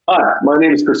Hi, my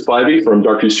name is Chris Spivey from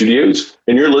Darkview Studios,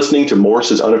 and you're listening to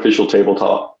Morris's unofficial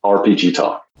tabletop RPG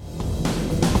talk.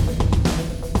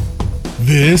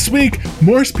 This week,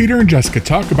 Morris, Peter, and Jessica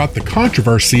talk about the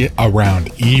controversy around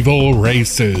evil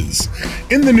races.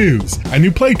 In the news, a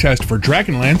new playtest for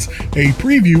Dragonlance, a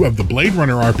preview of the Blade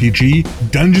Runner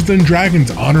RPG, Dungeons &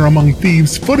 Dragons Honor Among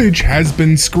Thieves footage has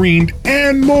been screened,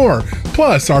 and more.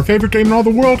 Plus, our favorite game in all the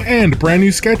world and a brand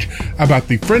new sketch about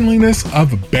the friendliness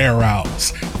of bear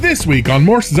owls. This week on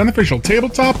Morris's unofficial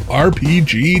tabletop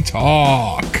RPG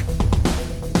talk.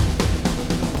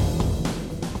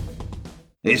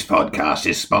 This podcast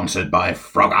is sponsored by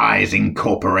Frog Eyes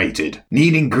Incorporated.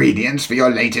 Need ingredients for your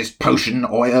latest potion,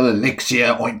 oil,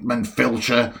 elixir, ointment,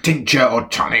 filter, tincture, or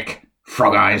tonic?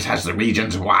 Frog Eyes has the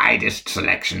region's widest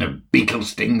selection of beetle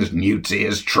stings, newt's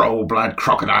ears, troll blood,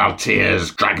 crocodile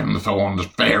tears, dragon thorns,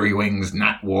 fairy wings,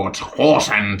 gnatwort, horse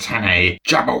antennae,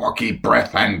 jabberwocky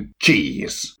breath, and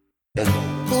cheese.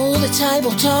 For the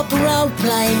tabletop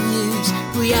role-playing news,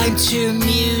 we aim to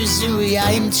amuse and we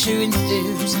aim to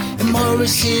enthuse. And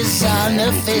Morris's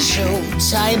unofficial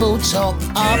tabletop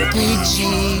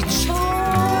RPG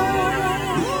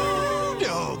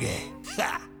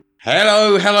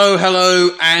Hello,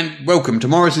 and welcome to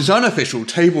Morris's unofficial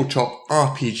tabletop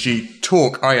RPG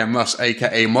talk. I am Russ,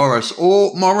 aka Morris,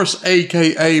 or Morris,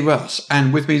 aka Russ,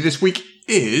 and with me this week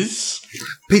is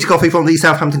Peter Coffey from the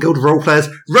Southampton Guild of Roleplayers.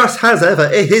 Russ as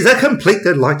ever, it is a complete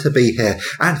delight to be here.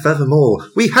 And furthermore,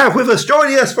 we have with us,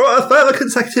 joining us for a further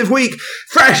consecutive week,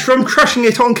 fresh from crushing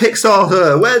it on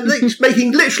Kickstarter, we're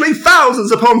making literally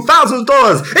thousands upon thousands of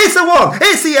dollars. It's the one,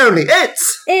 it's the only,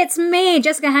 It's me,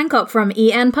 Jessica Hancock from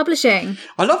EN Publishing.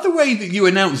 I love the way that you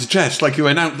announce Jess like you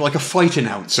announce like a fight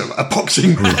announcer at a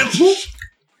boxing match.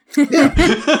 Yeah.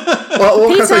 Well,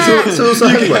 what can I say? So also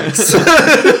heavyweights.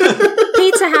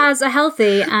 Peter has a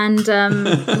healthy and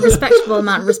respectable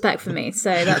amount of respect for me, so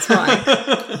that's why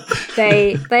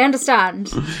they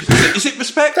understand. Is it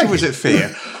respect or is it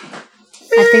fear?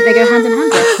 I think they go hand in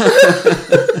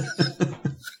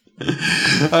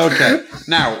hand. Okay.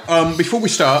 Now, before we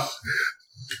start,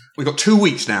 we've got 2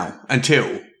 weeks now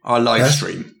until our live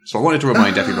stream. So I wanted to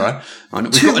remind everyone.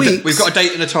 We've got a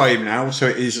date and a time now. So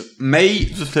it is May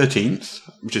the 13th,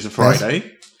 which is a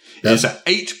Friday. It's at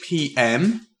 8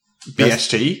 p.m.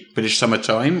 BST, British Summer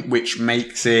Time, which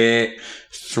makes it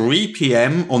 3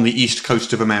 p.m. on the east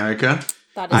coast of America.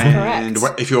 That is correct. And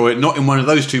if you're not in one of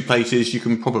those two places, you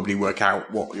can probably work out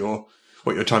what your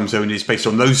time zone is based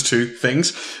on those two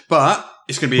things. But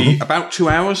it's going to be about 2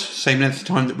 hours, same length of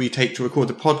time that we take to record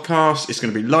the podcast. It's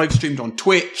going to be live streamed on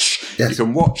Twitch. Yes. You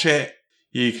can watch it.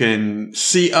 You can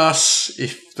see us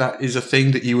if that is a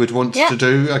thing that you would want to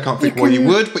do. I can't think why you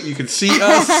would, but you can see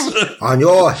us. On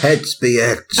your heads be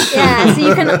it. Yeah, so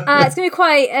you can. It's going to be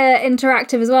quite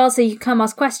interactive as well, so you can come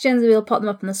ask questions. We'll pop them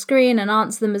up on the screen and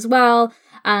answer them as well.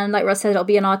 And like Russ said, it'll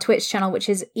be on our Twitch channel, which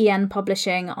is EN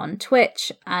Publishing on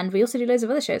Twitch. And we also do loads of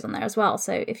other shows on there as well.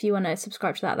 So if you want to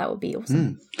subscribe to that, that would be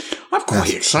awesome. I'm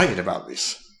quite excited about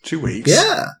this. 2 weeks.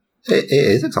 Yeah. It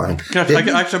is exciting. I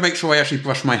have to make sure I actually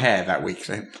brush my hair that week,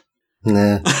 though.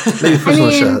 Nah. Maybe put on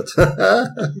a shirt.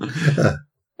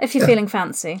 If you're feeling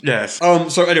fancy. Yes.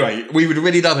 So anyway, we would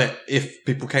really love it if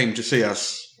people came to see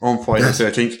us on Friday the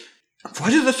 13th.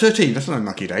 Friday the 13th? That's an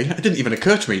unlucky day. It didn't even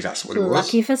occur to me that's what it was.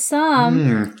 Lucky for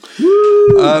some.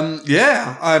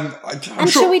 Yeah. I'm and sure.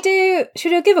 should we do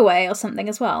a giveaway or something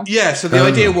as well? Yeah, so the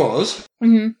idea was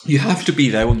you have to be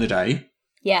there on the day.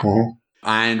 Yeah.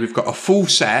 And we've got a full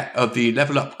set of the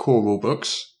Level Up core rule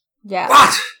books. Yeah.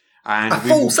 What? And a we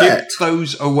full will set? give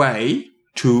those away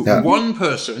to one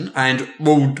person, and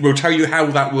we'll tell you how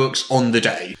that works on the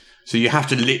day. So you have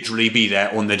to literally be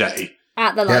there on the day.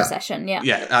 At the live session,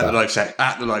 Yeah, at the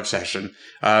live session.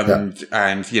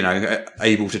 And, you know,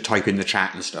 able to type in the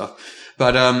chat and stuff.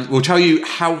 But we'll tell you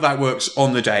how that works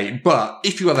on the day. But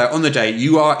if you are there on the day,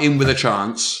 you are in with a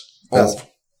chance of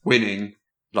winning,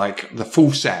 like, the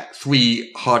full set,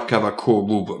 3 hardcover core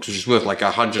rulebooks, which is worth like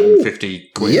 150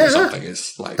 quid or something.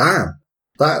 It's like, damn.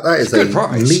 That is a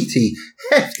meaty,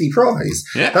 hefty prize.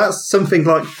 Yeah. That's something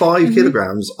like 5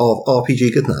 kilograms of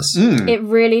RPG goodness. It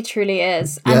really, truly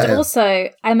is. And also,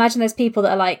 I imagine there's people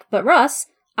that are like, but Russ,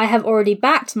 I have already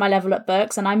backed my Level Up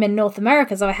books and I'm in North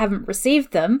America, so I haven't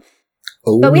received them.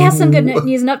 But we have some good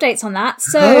news and updates on that.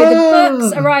 So the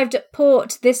books arrived at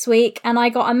port this week, and I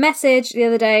got a message the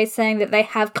other day saying that they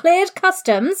have cleared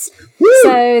customs. Woo!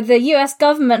 So the US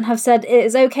government have said it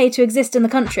is okay to exist in the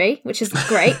country, which is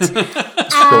great.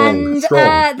 And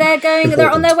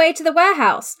they're on their way to the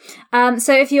warehouse.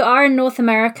 So if you are in North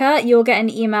America, you'll get an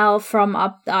email from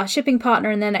our shipping partner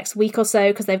in the next week or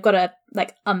so, because they've got to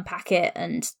like unpack it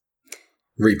and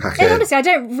repack And it. honestly, I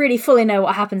don't really fully know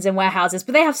what happens in warehouses,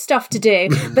 but they have stuff to do.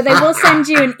 But they will send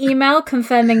you an email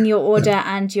confirming your order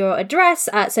and your address.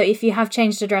 So if you have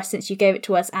changed address since you gave it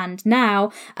to us and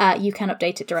now, you can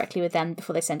update it directly with them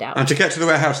before they send it out. And to get to the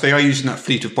warehouse, they are using that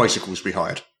fleet of bicycles we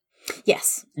hired.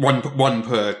 Yes. One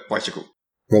per bicycle.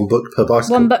 One book per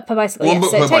bicycle? One book per bicycle, One yes.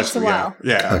 book So per it takes bicycle, a while.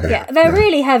 Yeah. Okay. Yeah, they're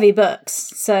really heavy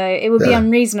books, so it would be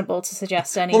unreasonable to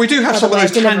suggest any. Well, we do have some of other way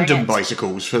those delivering tandem it.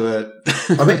 bicycles for the...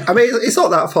 I mean, it's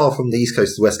not that far from the East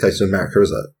Coast to the West Coast of America,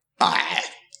 is it?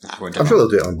 I'm sure they'll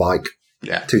do it on bike.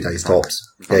 Yeah. 2 days tops.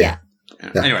 Yeah.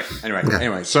 Yeah.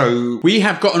 Anyway, so we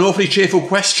have got an awfully cheerful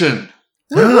question,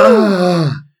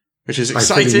 which is I'm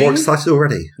exciting. feeling more excited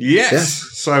already. Yes.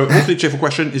 So, awfully cheerful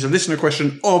question is a listener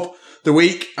question of the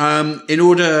week. In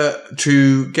order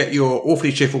to get your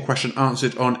awfully cheerful question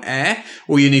answered on air,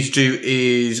 all you need to do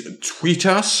is tweet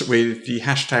us with the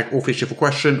hashtag awfully cheerful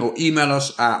question or email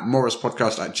us at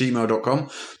morrispodcast@gmail.com.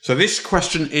 So this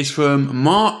question is from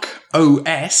Mark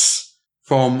OS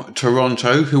from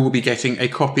Toronto, who will be getting a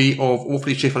copy of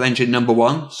Awfully Cheerful Engine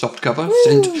 #1 softcover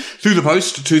sent through the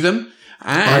post to them.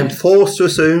 I'm forced to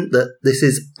assume that this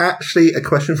is actually a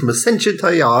question from a sentient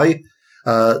AI,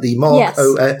 the Mark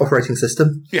OS operating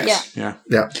system. Yes. Yeah.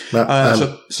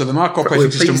 So the Mark operating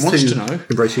system wants to know,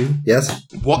 embrace you. Yes.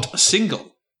 what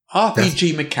single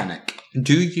RPG mechanic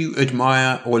do you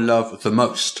admire or love the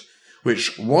most,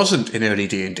 which wasn't in early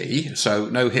D&D, so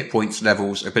no hit points,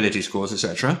 levels, ability scores,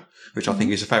 etc., which I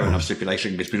think is a fair enough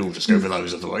stipulation because we'd all just go for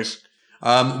those otherwise,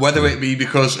 whether it be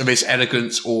because of its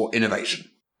elegance or innovation.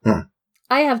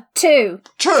 I have 2.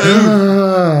 Two! Do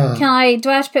I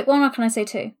have to pick one or can I say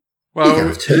 2? Well,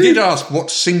 have two. he did ask, what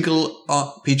single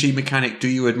RPG mechanic do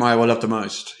you admire or love the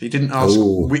most? He didn't ask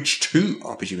which 2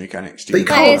 RPG mechanics do But you you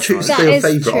admire. can't choose that your is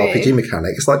favourite true. RPG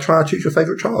mechanic. It's like trying to choose your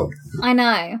favourite child. I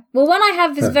know. Well, one I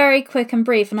have is very quick and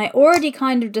brief, and I already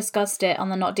kind of discussed it on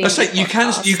the Not D&D Let's say you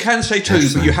podcast. can say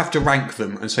 2, but you have to rank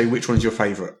them and say which one's your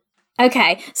favourite.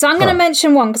 Okay, so I'm going to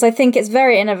mention one because I think it's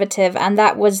very innovative, and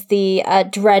that was the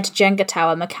Dread Jenga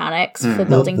Tower mechanics for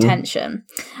building tension.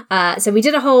 So we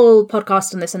did a whole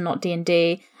podcast on this and Not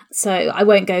D&D, so I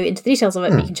won't go into the details of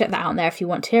it, but you can check that out on there if you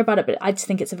want to hear about it. But I just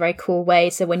think it's a very cool way.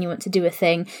 So when you want to do a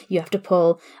thing, you have to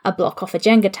pull a block off a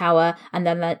Jenga tower, and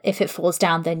then if it falls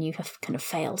down, then you have kind of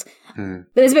failed. But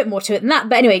there's a bit more to it than that.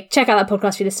 But anyway, check out that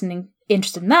podcast if you're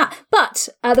interested in that. But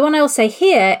the one I will say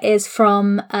here is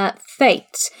from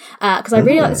Fate, because I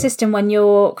really like the system when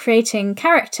you're creating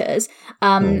characters,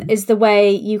 is the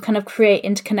way you kind of create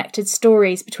interconnected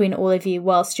stories between all of you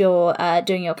whilst you're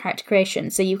doing your character creation.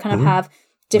 So you kind of have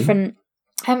different...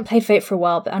 I haven't played Fate for a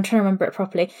while, but I'm trying to remember it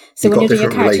properly. So You've when you're got doing your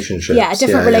different character, relationships.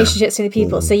 different relationships with the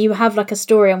people. So you have like a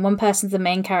story, and one person's the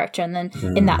main character, and then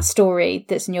in that story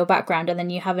that's in your background, and then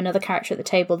you have another character at the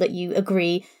table that you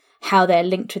agree how they're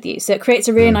linked with you. So it creates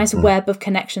a really nice web of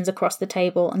connections across the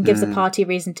table and gives the party a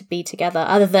reason to be together,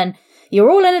 other than you're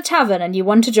all in a tavern and you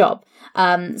want a job.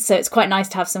 So it's quite nice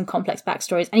to have some complex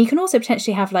backstories, and you can also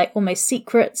potentially have like almost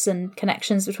secrets and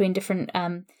connections between different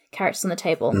characters on the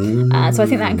table. So I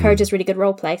think that encourages really good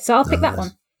role play. So I'll pick that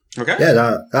one. Okay.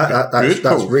 Yeah,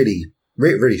 that's really,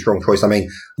 really strong choice. I mean,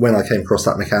 when I came across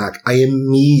that mechanic, I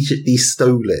immediately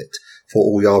stole it for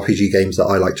all the RPG games that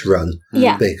I like to run.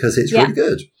 Because it's really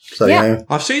good. So, you know.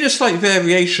 I've seen a slight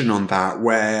variation on that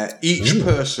where each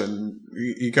person,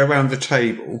 you go around the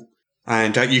table,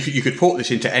 and you could port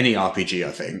this into any RPG,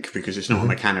 I think, because it's not a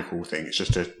mechanical thing, it's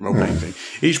just a role-playing thing.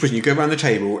 Each person, you go around the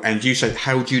table and you say,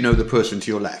 how do you know the person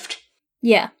to your left?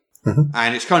 Yeah.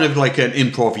 And it's kind of like an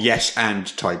improv yes and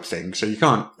type thing. So you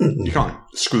can't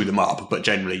screw them up, but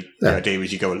generally the idea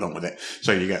is you go along with it.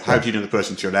 So you go, how do you know the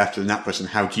person to your left? And that person,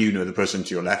 how do you know the person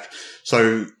to your left?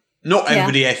 So not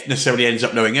everybody necessarily ends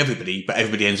up knowing everybody, but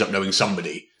everybody ends up knowing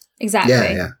somebody. Exactly.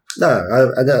 Yeah. No,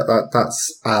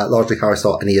 that's largely how I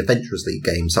start any Adventurers League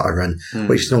games that I run,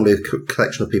 which is normally a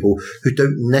collection of people who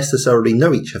don't necessarily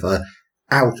know each other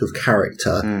out of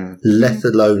character, let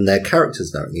alone their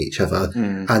characters knowing each other.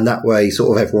 And that way,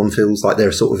 sort of everyone feels like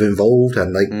they're sort of involved,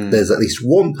 and there's at least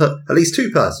at least 2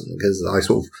 persons, because I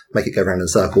sort of make it go around in a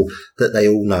circle, that they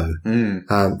all know.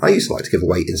 I used to like to give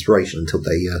away inspiration until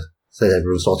they said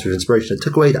everyone started with inspiration and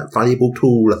took away that valuable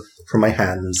tool from my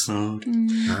hands.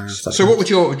 So what would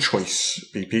your choice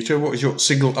be, Peter? What is your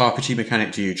single RPG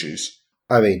mechanic do you choose?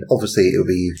 I mean, obviously it would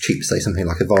be cheap to say something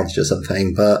like Advantage or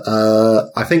something, but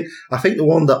I think the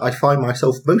one that I find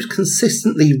myself most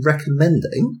consistently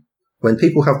recommending when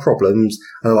people have problems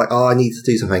and they're like, I need to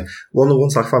do something, one of the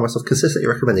ones I find myself consistently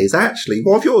recommending is actually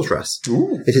one of yours, Russ.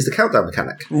 It is the countdown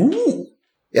mechanic.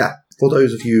 Yeah. For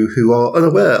those of you who are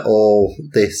unaware of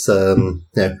this,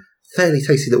 fairly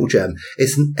tasty little gem.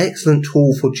 It's an excellent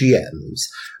tool for GMs,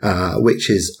 which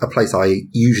is a place I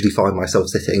usually find myself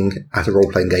sitting at a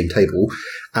role-playing game table.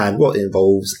 And what it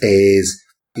involves is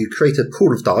you create a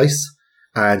pool of dice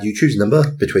and you choose a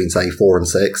number between, say, 4 and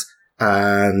 6.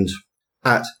 And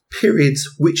at periods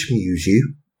which amuse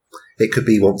you, it could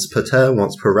be once per turn,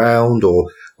 once per round,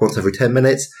 or once every 10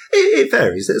 minutes. It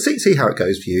varies. See how it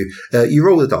goes for you. You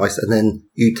roll the dice and then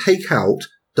you take out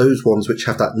those ones which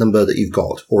have that number that you've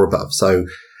got or above. So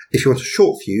if you want a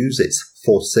short fuse, it's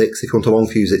 4 to 6. If you want a long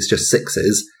fuse, it's just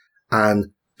 6s.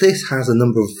 And this has a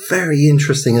number of very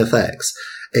interesting effects.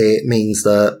 It means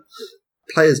that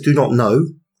players do not know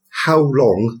how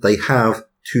long they have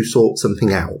to sort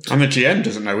something out. And the GM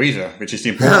doesn't know either, which is the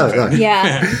important thing.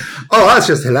 Yeah. Oh, that's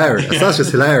just hilarious. That's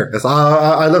just hilarious.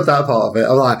 I love that part of it.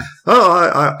 I'm like,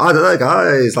 I don't know,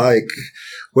 guys. Like,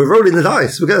 we're rolling the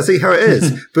dice. We're going to see how it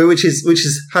is. But which is,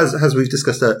 as we've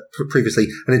discussed previously,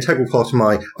 an integral part of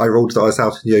my, I rolled the dice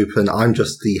out in the open. I'm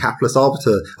just the hapless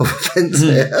arbiter of events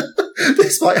here.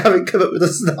 Despite having come up with a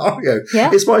scenario.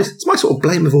 Yeah. It's my sort of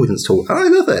blame avoidance tool. And I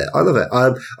love it.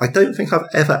 I don't think I've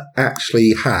ever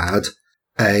actually had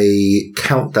a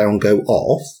countdown go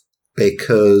off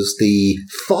because the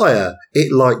fire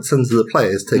it lights under the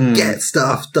players to get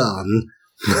stuff done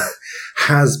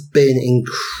has been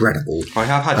incredible. I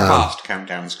have had fast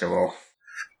countdowns go off.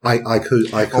 I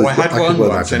had one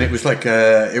once, and it was like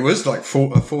a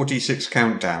 46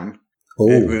 countdown.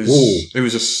 It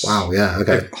was a wow, yeah,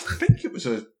 okay. I think it was I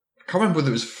can't remember whether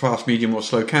it was a fast, medium, or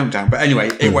slow countdown, but anyway,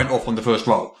 it went off on the first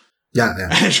roll. Yeah.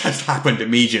 It just happened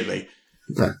immediately.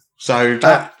 Yeah. So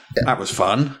that was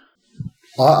fun.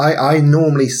 I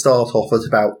normally start off at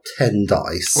about 10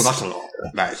 dice. Well, that's a lot.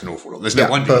 That is an awful lot. There's no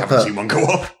wonder you haven't seen one go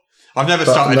off. I've never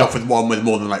started off with one with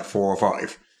more than like 4 or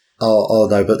 5. Oh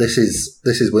no, but this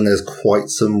is when there's quite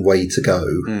some way to go.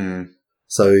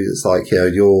 So it's like,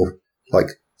 you're like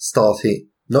starting.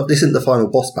 This isn't the final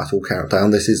boss battle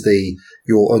countdown. This is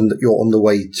you're on the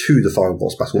way to the final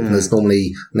boss battle, and there's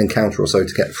normally an encounter or so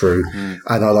to get through. And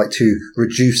I like to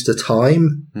reduce the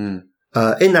time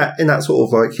in that sort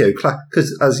of like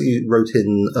because as you wrote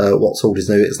in What Soldiers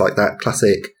Know, it's like that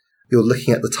classic. You're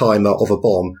looking at the timer of a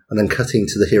bomb and then cutting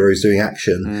to the heroes doing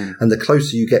action, and the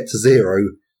closer you get to 0,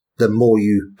 the more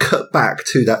you cut back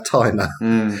to that timer,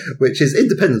 which is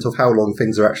independent of how long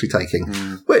things are actually taking.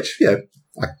 Which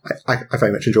I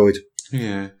very much enjoyed.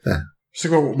 Yeah.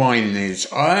 So what mine is,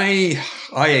 I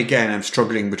again am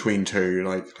struggling between two,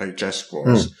 like Jess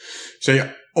was. So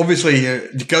obviously,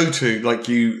 the go-to, like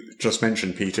you just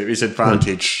mentioned, Peter, is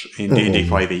Advantage in D&D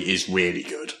 5e is really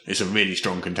good. It's a really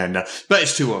strong contender, but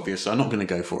it's too obvious, so I'm not going to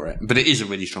go for it. But it is a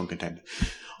really strong contender.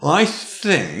 I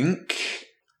think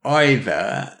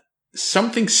either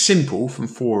something simple from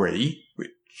 4e,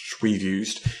 we've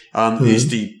used, is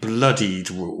the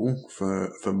bloodied rule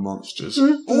for monsters.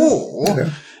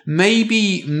 Or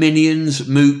maybe minions,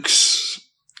 mooks,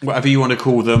 whatever you want to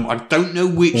call them. I don't know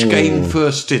which game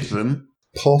first did them.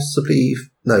 Possibly,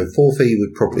 no, 4e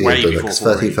would probably way have done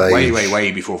before it. 4e.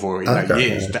 Way before 4e.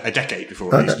 Years, a decade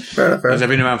before these. Fair enough. They've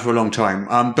been around for a long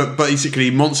time. But basically,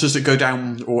 monsters that go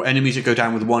down, or enemies that go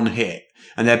down with one hit.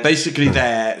 And they're basically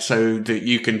there so that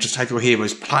you can just have your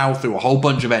heroes plow through a whole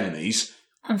bunch of enemies.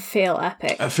 And feel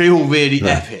epic. Feel really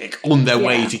epic on their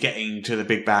way to getting to the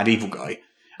big bad evil guy.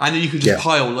 And then you could just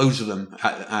pile loads of them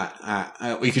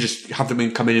or you could just have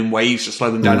them come in waves to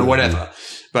slow them down or whatever.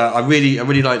 But I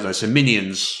really like those. So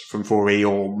minions from 4e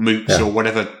or mooks or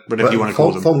whatever you want to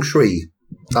call them. Feng Shui.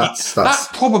 That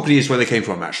probably is where they came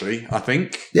from, actually, I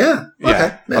think. Yeah.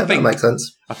 Okay. Yeah, that makes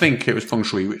sense. I think it was Feng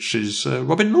Shui, which is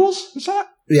Robin Laws, is that?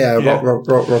 Yeah,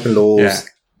 Robin Laws. Yeah.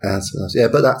 And something else. Yeah,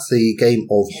 but that's the game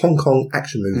of Hong Kong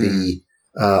action movie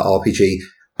RPG,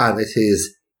 and it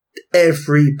is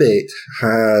every bit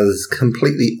as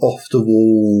completely off the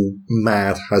wall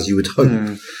mad as you would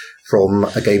hope from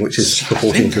a game which is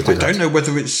purporting to do that. I don't know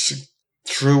whether it's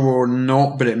true or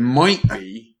not, but it might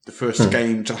be the first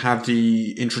game to have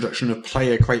the introduction of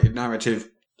player-created narrative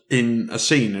in a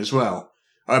scene as well.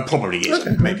 Probably is.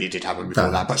 Okay. Maybe it did happen before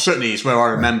that, but certainly it's where I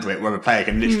remember it, where a player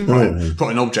can literally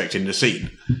put an object in the scene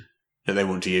that they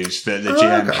want to use that the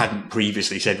GM hadn't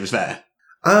previously said was there.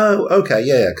 Oh, okay,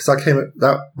 yeah, because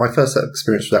my first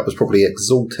experience with that was probably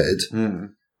Exalted,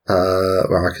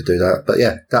 where I could do that. But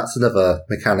yeah, that's another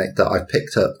mechanic that I've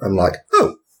picked up. I'm like,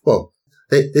 oh, well,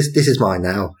 this is mine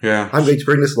now. Yeah. I'm going to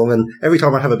bring this along, and every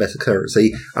time I have a meta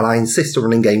currency, and I insist on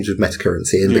running games with meta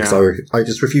currency in because I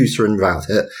just refuse to run without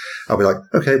it, I'll be like,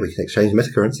 okay, we can exchange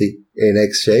meta currency in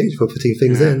exchange for putting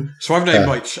things in. So I've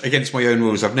named against my own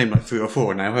rules, I've named 3 or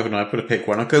 4 now, haven't I? I've got to pick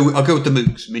one. I'll go with the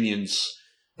mooks, minions.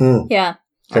 Yeah.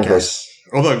 I guess.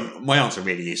 Although my answer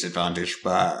really is advantage,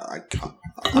 but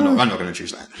I'm not going to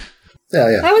choose that.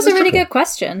 Yeah. That was a really good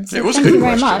question. So it was thank a good you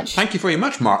very question. much. Thank you very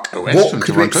much, Mark OS. What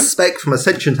could we expect from a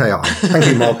sentient AI? Thank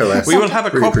you, Mark OS. We will have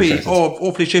a copy of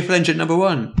Awfully Cheerful Engine number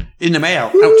 1 in the mail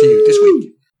out to you this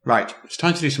week. Right, it's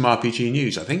time to do some RPG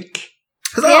news, I think.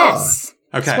 Huzzah! Yes.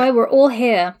 Okay. That's why we're all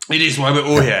here. It is why we're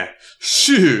all here.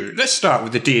 So, let's start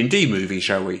with the D&D movie,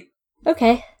 shall we?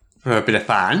 Okay. For a bit of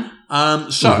fun.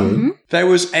 There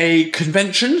was a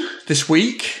convention this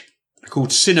week called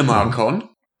CinemaCon.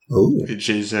 Ooh. Which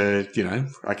is, I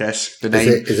guess the name.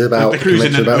 Is it about the clues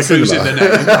in the name,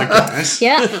 I guess.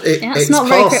 Yeah. It's not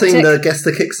very passing cryptic. the Guess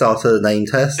the Kickstarter name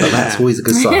test, and that's always a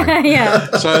good sign. Yeah.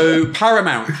 So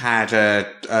Paramount had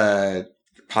a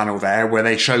panel there where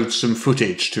they showed some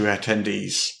footage to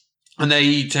attendees. And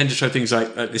they tend to show things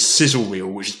like this sizzle reel,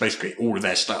 which is basically all of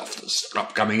their stuff that's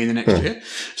upcoming in the next year.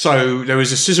 So there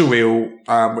was a sizzle reel,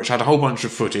 which had a whole bunch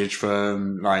of footage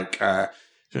from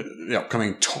the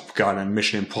upcoming Top Gun and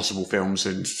Mission Impossible films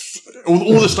and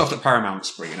all the stuff that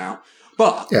Paramount's bringing out.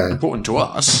 But important to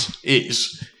us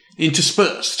is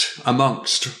interspersed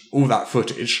amongst all that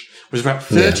footage was about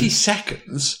 30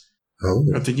 seconds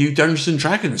of the new Dungeons and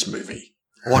Dragons movie,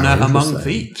 Honor Among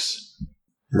Thieves.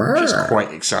 Which is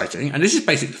quite exciting. And this is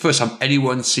basically the first time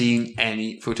anyone's seen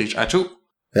any footage at all.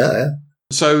 Yeah.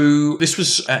 So this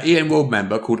was an EN World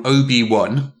member called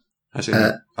Obi-Wan. As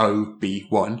in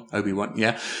Obi-Wan,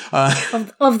 yeah.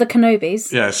 Of the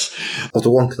Kenobis. Yes. Of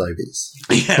the one Kenobis.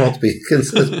 Yeah. Not to be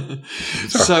considered.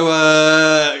 So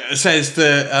it says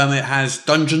that it has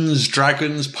Dungeons,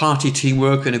 Dragons, party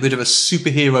teamwork, and a bit of a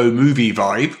superhero movie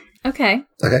vibe. Okay.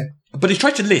 But he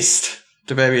tried to list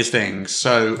the various things.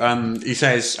 So he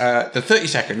says the 30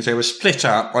 seconds, they were split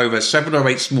up over 7 or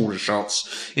 8 smaller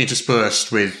shots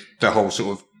interspersed with the whole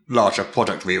sort of larger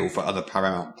product reel for other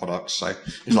Paramount products. So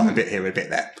it's like a bit here, a bit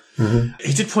there.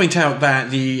 He did point out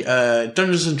that the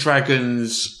Dungeons and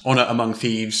Dragons Honor Among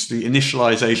Thieves, the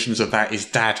initializations of that is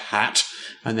Dad Hat,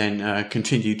 and then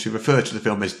continued to refer to the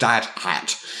film as Dad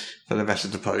Hat for the rest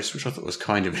of the post, which I thought was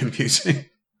kind of amusing.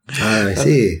 I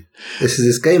see. This is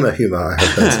this gamer humour I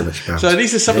have heard so much about. So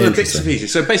these are some of the bits and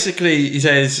pieces. So basically, he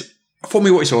says, for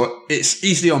me, what he saw, it's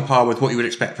easily on par with what you would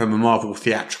expect from a Marvel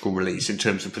theatrical release in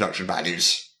terms of production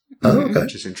values. Oh, okay.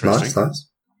 Which is interesting.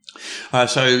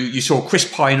 Nice. So you saw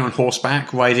Chris Pine on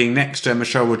horseback riding next to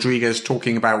Michelle Rodriguez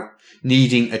talking about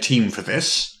needing a team for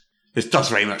this. This does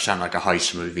very much sound like a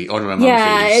heist movie. Honor Among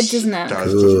Thieves. Doesn't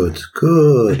it?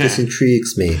 Good. This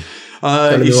intrigues me.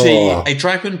 You see a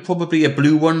dragon, probably a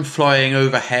blue one, flying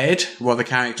overhead while the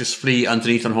characters flee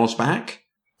underneath on horseback.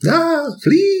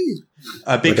 Flee!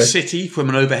 A big city from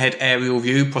an overhead aerial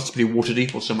view, possibly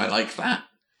Waterdeep or somewhere like that.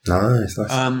 Nice.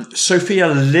 Sophia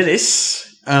Lillis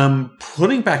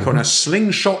putting back on a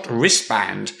slingshot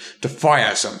wristband to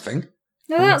fire something.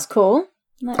 No, that's cool.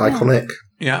 Iconic.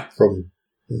 Yeah.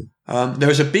 There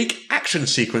was a big action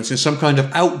sequence in some kind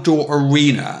of outdoor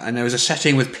arena, and there was a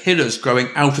setting with pillars growing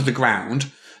out of the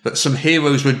ground that some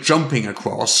heroes were jumping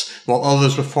across while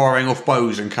others were firing off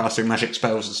bows and casting magic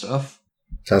spells and stuff.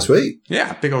 Sounds sweet.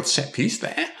 Yeah, big old set piece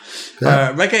there.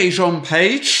 Yeah. Regé-Jean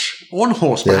Page on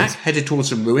horseback, headed towards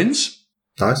some ruins.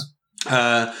 Nice.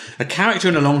 A character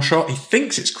in a long shot, he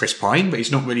thinks it's Chris Pine, but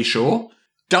he's not really sure,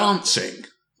 dancing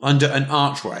under an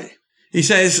archway. He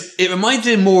says it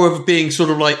reminded him more of being sort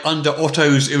of like under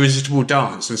Otto's Irresistible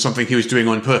Dance than something he was doing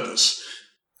on purpose.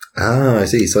 I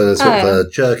see. So there's sort of a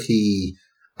jerky,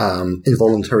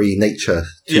 involuntary nature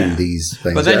to these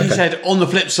things. But then he said, on the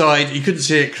flip side, he couldn't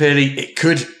see it clearly. It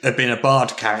could have been a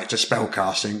bard character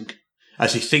spellcasting,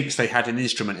 as he thinks they had an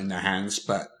instrument in their hands,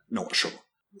 but not sure.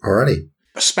 Alrighty.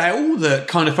 A spell that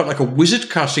kind of felt like a wizard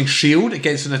casting shield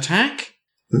against an attack.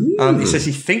 He says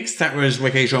he thinks that was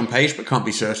Regé-Jean Page, but can't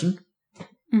be certain.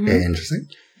 Interesting.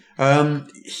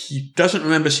 He doesn't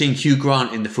remember seeing Hugh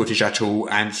Grant in the footage at all,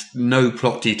 and no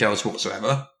plot details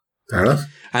whatsoever. Fair enough.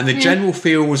 And the general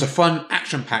feel was a fun,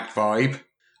 action-packed vibe,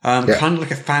 kind of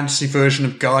like a fantasy version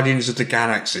of Guardians of the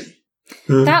Galaxy.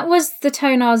 That was the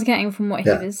tone I was getting from what he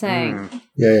was saying.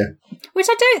 Yeah. Which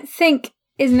I don't think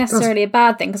is necessarily a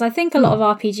bad thing, because I think a lot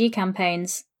of RPG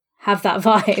campaigns have that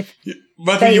vibe.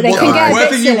 Whether you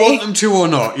want them to or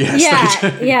not, yes.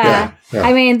 Yeah.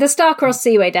 I mean, the Starcross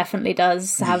Seaway definitely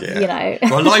does have,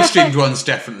 Well, live streamed ones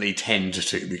definitely tend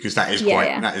to, because that is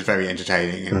that is very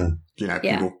entertaining, and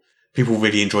people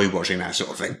really enjoy watching that sort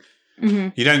of thing.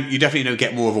 You definitely don't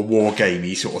get more of a war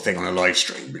gamey sort of thing on a live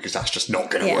stream, because that's just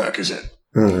not going to work, is it?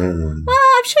 Well,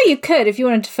 I'm sure you could if you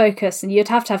wanted to focus, and you'd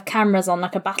have to have cameras on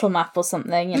like a battle map or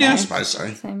something. Yeah, I suppose so.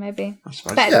 So maybe. I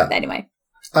suppose. But anyway.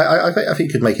 I think you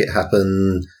could make it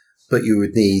happen but you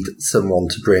would need someone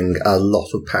to bring a lot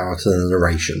of power to the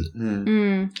narration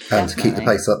and to keep the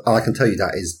pace up. And I can tell you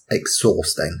that is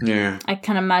exhausting. Yeah. I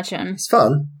can imagine. It's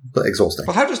fun, but exhausting.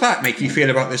 Well, how does that make you feel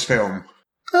about this film?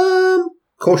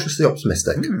 Cautiously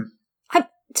optimistic.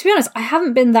 To be honest, I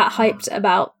haven't been that hyped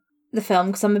about the film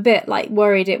because I'm a bit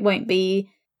worried it won't be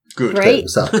good. Great.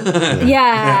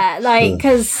 Yeah,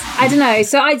 because I don't know.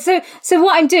 So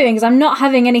what I'm doing is I'm not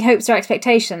having any hopes or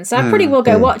expectations. So I pretty will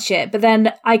go watch it, but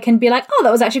then I can be like, oh,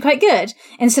 that was actually quite good,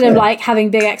 instead of having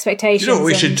big expectations. You know what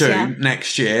we should do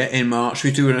next year in March?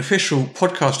 We do an official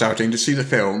podcast outing to see the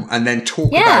film and then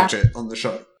talk about it on the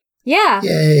show. Yeah.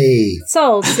 Yay.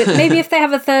 Sold. Maybe if they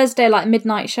have a Thursday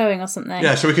midnight showing or something.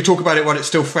 Yeah, so we could talk about it while it's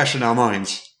still fresh in our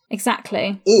minds.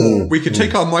 Exactly. Or we could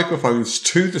take our microphones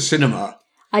to the cinema.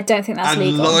 I don't think that's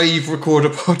legal. And live record a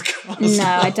podcast. No,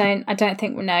 I don't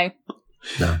think no.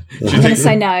 No. I'm going to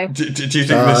say no. Do you think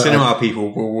the cinema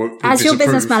people will As your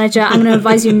business manager, I'm going to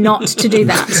advise you not to do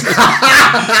that.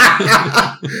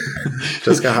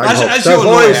 Just go hang on. The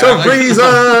voice of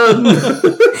reason!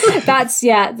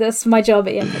 That's my job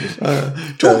at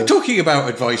EM. Talking about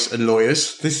advice and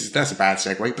lawyers, that's a bad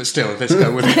segue, but still, let's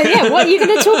go with it. Yeah, what are you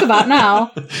going to talk about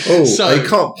now? It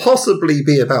can't possibly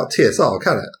be about TSR,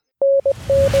 can it?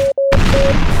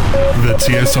 The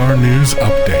TSR News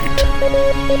Update.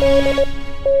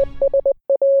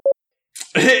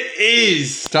 It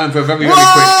is time for a very, very quick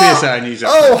TSR News Update.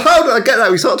 Oh, how did I get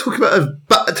that? We start talking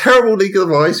about a terrible legal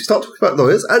advice, we start talking about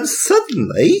lawyers, and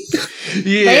suddenly...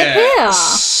 Yeah.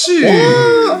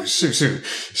 Sue.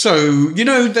 So,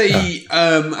 they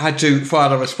had to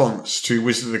file a response to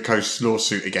Wizards of the Coast's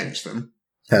lawsuit against them.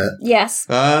 Yes.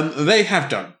 They have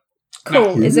done.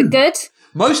 Cool. Now, is it good?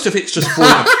 Most of it's just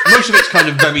most of it's kind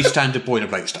of very standard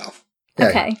boilerplate stuff.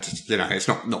 Okay. It's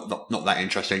not that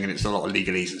interesting, and it's a lot of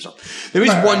legalese and stuff. There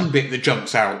is one bit that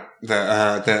jumps out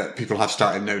that people have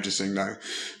started noticing, though.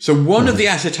 So one of the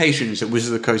assertions that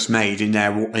Wizards of the Coast made in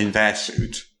their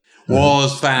suit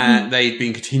was that they'd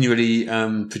been continually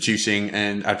producing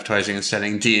and advertising and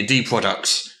selling D&D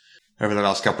products over the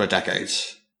last couple of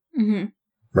decades. Mm-hmm.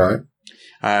 Right.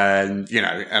 And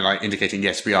indicating,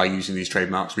 yes, we are using these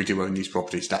trademarks, we do own these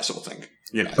properties, that sort of thing.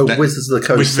 Wizards of the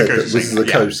Coast said that Wizards of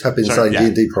the Coast have been selling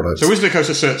D&D products. So Wizards of the Coast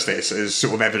asserts this as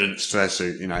sort of evidence to their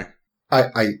suit, I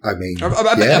mean,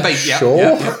 sure.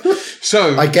 Yeah.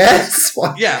 So I guess.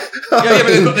 But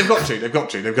they've got to. They've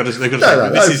got to. This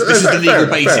is the legal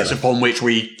basis upon which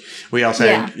we are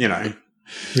saying,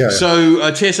 So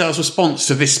TSR's response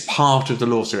to this part of the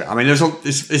lawsuit. I mean,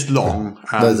 it's long.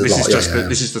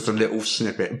 This is just a little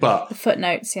snippet, but the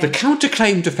footnotes. Yeah. The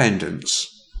counterclaim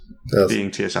defendants,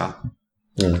 being TSR,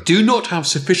 do not have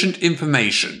sufficient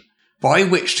information by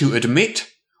which to admit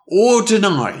or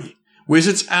deny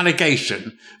Wizards'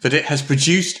 allegation that it has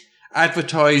produced,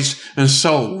 advertised, and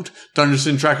sold Dungeons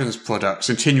 & Dragons products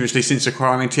continuously since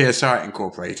acquiring TSR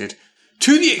Incorporated.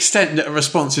 To the extent that a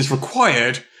response is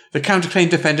required, the counterclaim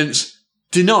defendants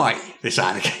deny this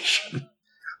allegation.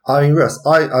 I mean, Russ,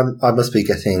 I must be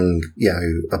getting,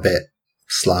 a bit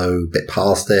slow, a bit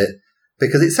past it,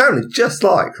 because it sounded just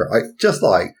like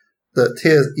that.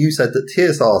 You said that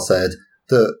TSR said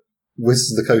that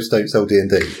Wizards of the Coast don't sell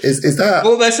D&D. Is that?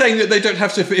 Well, they're saying that they don't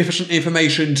have sufficient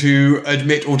information to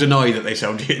admit or deny that they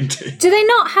sell D&D. Do they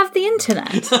not have the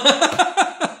internet?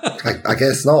 I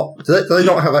guess not. Do they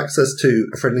not have access to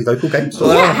a friendly local game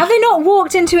store? Yeah, have they not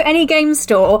walked into any game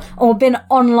store or been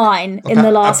online in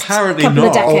the last couple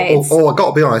of decades? Or I've got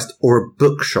to be honest, or a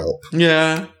bookshop.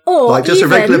 Yeah. Or just a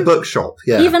regular bookshop.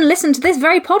 Yeah. Even listen to this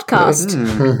very podcast.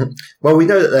 Well, we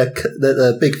know that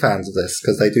they're big fans of this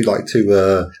because they do like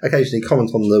to occasionally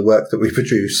comment on the work that we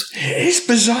produce. It's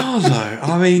bizarre, though.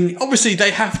 I mean, obviously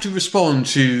they have to respond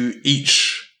to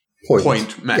each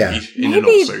point made in a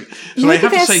lawsuit. So they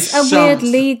have to say something. A weird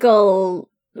legal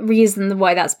reason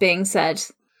why that's being said.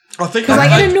 I think in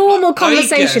a normal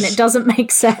conversation, it doesn't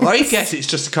make sense. I guess it's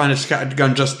just a kind of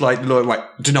scattergun, just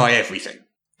deny everything.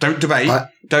 Don't debate.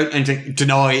 Don't anything.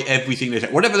 Deny everything they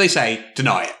say. Whatever they say,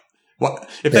 deny it. What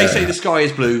if they say the sky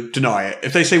is blue? Deny it.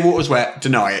 If they say water's wet,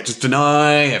 deny it. Just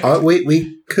deny everything.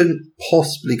 We couldn't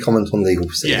possibly comment on legal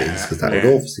proceedings because that would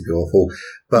obviously be awful.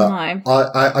 But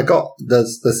I got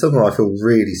there's someone I feel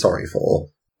really sorry for,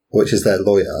 which is their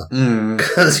lawyer,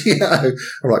 because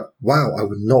I'm like, wow, I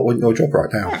would not want your job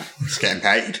right now. It's getting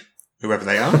paid, whoever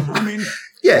they are. I mean,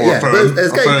 but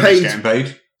it's getting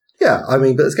paid. Yeah, I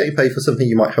mean, but it's getting paid for something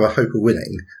you might have a hope of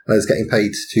winning, and it's getting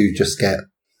paid to just get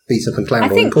beat up and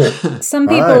clowned on in court. Some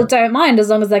people don't mind as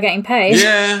long as they're getting paid.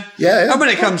 Yeah. And when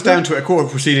it comes down to it, a court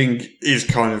proceeding is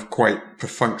kind of quite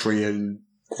perfunctory and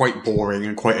quite boring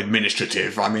and quite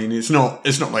administrative. I mean, it's not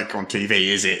like on TV,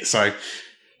 is it? So,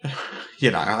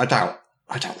 I doubt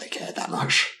they care that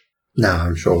much. No,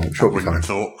 I'm sure we'll have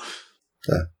thought.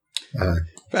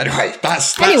 But anyway,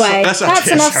 that's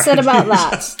enough said about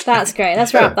that. That's great.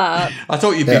 Let's wrap that up. I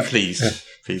thought you'd be pleased,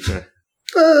 Peter.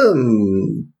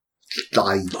 Moving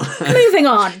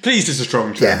on. Pleased is a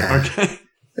strong term. Yeah. Okay.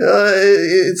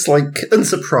 It's like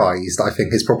unsurprised, I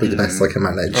think, is probably the best I can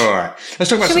manage. All right. Let's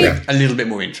talk about something a little bit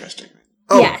more interesting.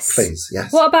 Oh, yes. Please,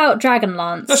 yes. What about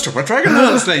Dragonlance? Let's talk about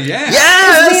Dragonlance then, yeah.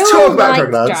 Yeah, let's talk about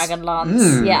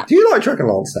Dragonlance. Yeah. Do you like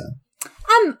Dragonlance then?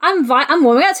 I'm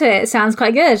warming up to it. It sounds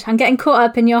quite good. I'm getting caught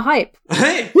up in your hype.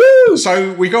 Hey! Woo!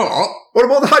 So we got... What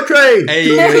about the hype train?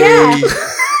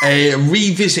 A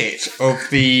revisit of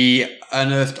the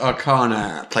Unearthed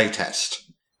Arcana playtest.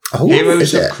 Oh,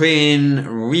 Heroes of Krynn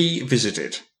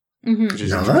Revisited. Which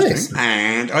is nice. Interesting.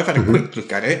 And I've had a quick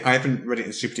look at it. I haven't read it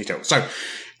in super detail. So,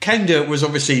 Kenda was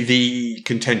obviously the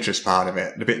contentious part of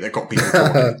it, the bit that got people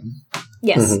talking.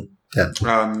 Yes. Yeah.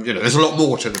 There's a lot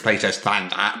more to the playtest than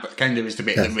that, but Kenda is the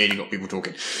bit that really got people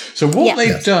talking. So what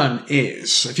they've done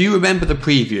is, if you remember the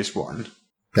previous one,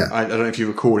 I don't know if you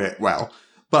recall it well,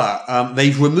 but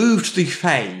they've removed the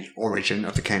Fey origin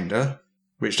of the Kenda,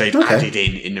 which they'd added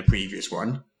in the previous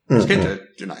one. Because Kenda,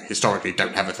 historically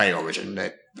don't have a Fey origin.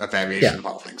 They're a variation of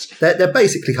halflings. They're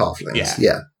basically halflings,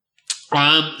 yeah.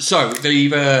 So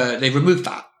they've removed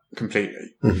that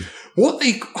completely. What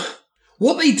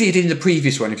they did in the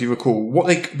previous one, if you recall,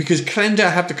 because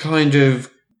Kenda had the kind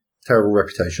of terrible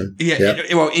reputation.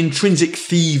 Intrinsic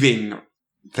thieving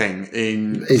thing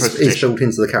in it's built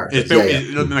into the character. It's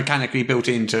built mechanically built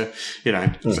into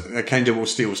Kenda will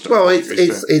steal stuff. Well,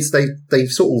 they've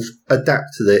sort of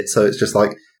adapted it so it's just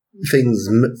like things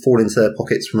fall into their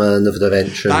pockets from another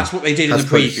dimension. That's what they did in the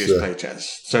previous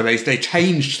playtest. So they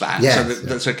changed that.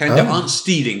 So Kenda aren't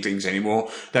stealing things anymore.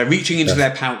 They're reaching into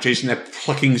their pouches and they're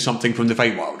plucking something from the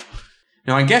Feywild.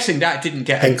 Now, I'm guessing that didn't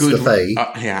get a good...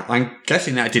 I'm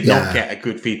guessing that did not get a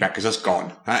good feedback because that's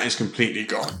gone. That is completely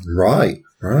gone. Right.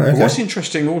 Okay. What's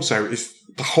interesting also is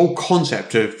the whole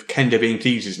concept of Kenda being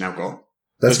thieves is now gone.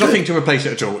 There's nothing to replace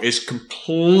it at all. It's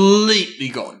completely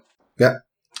gone. Yeah.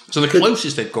 So the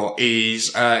closest they've got is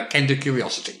Kenda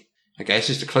Curiosity, I guess,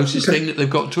 is the closest thing that they've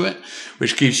got to it,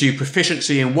 which gives you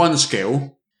proficiency in one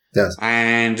skill. Yes.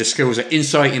 And the skills are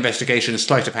Insight, Investigation,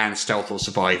 Sleight of Hand, Stealth, or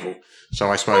Survival. So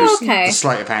I suppose the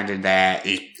Sleight of Hand in there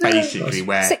is basically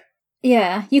where... So,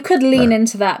 you could lean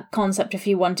into that concept if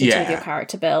you wanted to with your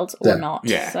character build or not.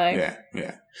 Yeah.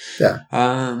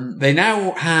 They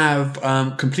now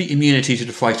have complete immunity to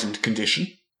the Frightened condition.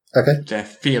 Okay. Their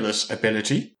Fearless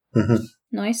ability. Mm-hmm.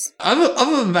 Nice.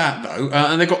 Other than that, though,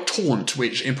 and they've got Taunt,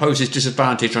 which imposes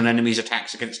disadvantage on enemies'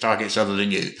 attacks against targets other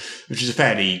than you, which is a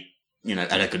fairly,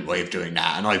 elegant way of doing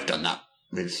that. And I've done that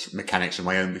with mechanics of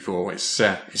my own before. It's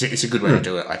a good way to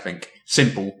do it, I think.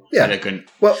 Simple, elegant.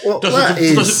 Well,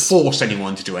 doesn't force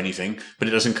anyone to do anything, but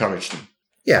it does encourage them.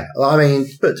 Yeah, I mean,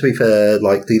 but to be fair,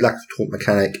 like the lack of taunt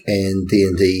mechanic in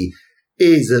D&D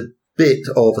is a bit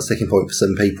of a sticking point for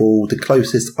some people. The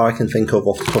closest I can think of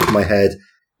off the top of my head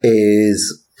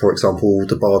is, for example,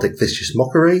 the Bardic Vicious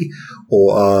Mockery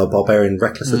or Barbarian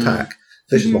Reckless Attack.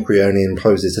 Vicious Mockery only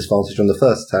imposes disadvantage on the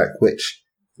first attack, which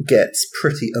gets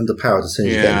pretty underpowered as soon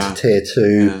as you get into tier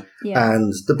 2. Yeah.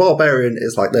 And the Barbarian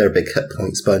is like they're a big hit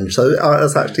point sponge, so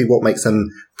that's actually what makes them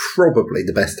probably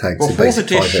the best tanks in basic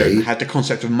 5e. 4th edition had the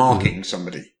concept of marking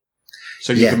somebody.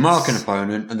 So you can mark an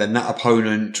opponent, and then that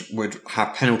opponent would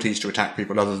have penalties to attack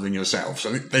people other than yourself.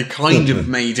 So they kind of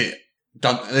made it...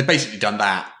 They've basically done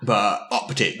that, but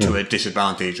upped it to a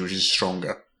disadvantage, which is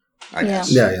stronger, I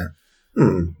guess. Yeah.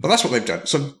 But that's what they've done.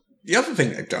 So the other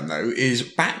thing they've done, though, is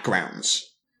backgrounds.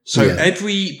 So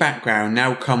every background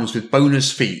now comes with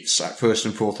bonus feats at 1st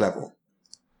and 4th level.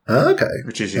 Okay.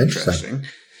 Which is interesting.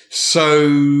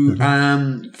 So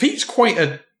feats quite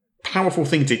a powerful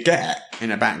thing to get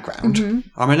in a background.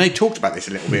 I mean, they talked about this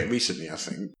a little bit recently, I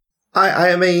think.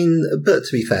 I mean, but to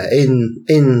be fair,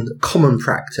 in common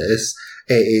practice,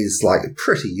 it is like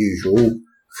pretty usual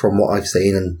from what I've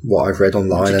seen and what I've read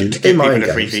online and in my own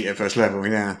games. 3 feet at 1st level,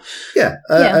 yeah.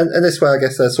 And this way, I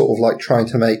guess they're sort of like trying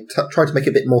to make it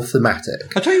a bit more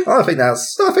thematic. I think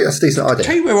that's a decent idea. I'll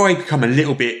tell you where I become a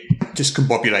little bit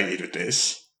discombobulated with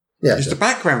this. Is the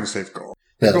backgrounds they've got.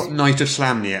 They've got Knight of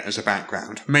Slamnia as a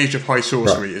background, Mage of High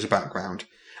Sorcery as a background.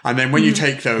 And then when you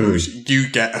take those, you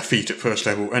get a feat at 1st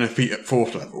level and a feat at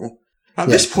 4th level. At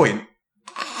this point,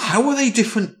 how are they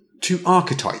different to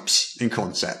archetypes in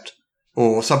concept?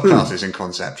 Or subclasses in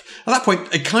concept? At that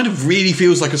point, it kind of really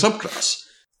feels like a subclass.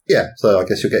 Yeah, so I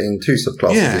guess you're getting 2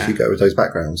 subclasses if you go with those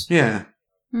backgrounds. Yeah.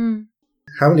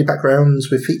 How many backgrounds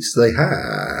with feats do they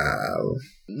have?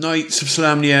 Knights of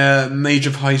Solamnia, Mage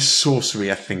of High Sorcery,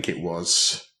 I think it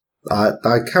was.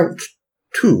 I count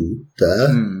 2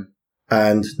 there,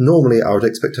 and normally I would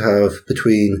expect to have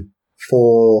between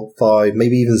 4, 5,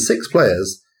 maybe even 6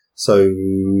 players. So,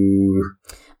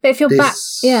 but if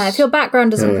your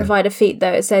background doesn't provide a feat,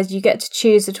 though, it says you get to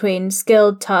choose between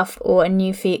skilled, tough, or a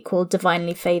new feat called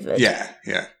divinely favored. Yeah.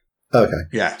 Okay.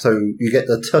 Yeah. So you get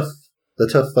the tough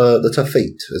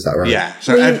feat. Is that right? Yeah.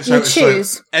 So, you choose.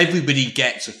 So everybody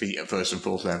gets a feat at 1st and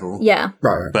 4th level. Yeah.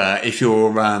 Right. But if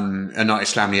you're a Knight of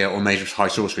Solamnia or Mage of High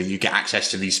Sorcery, you get access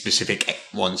to these specific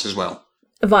ones as well.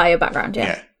 Via your background,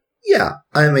 yeah. Yeah,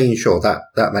 I mean, sure,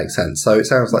 that makes sense. So it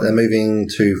sounds like they're moving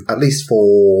to, at least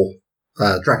for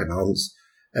Dragonlance,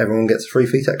 everyone gets a free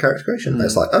feat at character creation.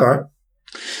 It's like, all right,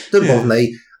 doesn't bother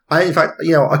me. In fact,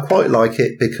 I quite like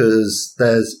it because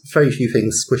there's very few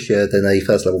things squishier than a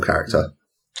first level character.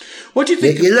 What do you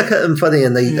think? You look at them funny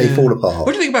and they fall apart.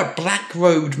 What do you think about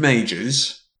Black-Robed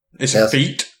Mages? It's a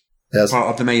feat. Yes. Part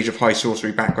of the Mage of High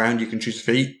Sorcery background, you can choose a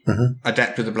feat.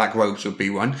 Adept of the Black Robes would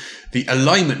be one. The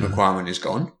alignment requirement is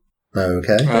gone.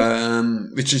 Okay.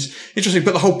 Which is interesting,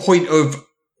 but the whole point of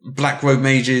Black Robe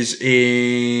Mages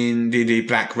in the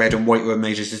Black, Red and White Robe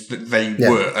Mages is that they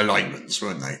were alignments,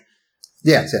 weren't they?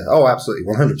 Yes, yeah. Oh, absolutely.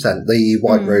 100%. The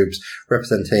white robes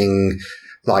representing,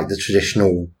 like, the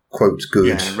traditional, quote,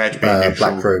 good, red being neutral,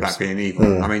 black robes. Black being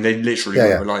evil. I mean, they literally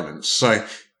were alignments, so...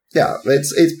 Yeah,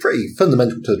 it's pretty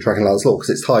fundamental to Dragonlance lore because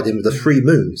it's tied in with the 3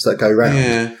 moons that go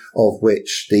round, of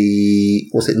which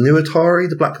Nuatari,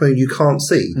 the black moon you can't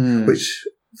see, which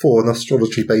for an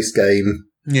astrology-based game,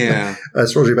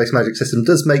 astrology-based magic system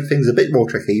does make things a bit more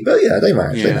tricky, but they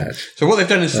manage. So what they've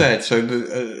done instead, so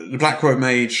the Black Robe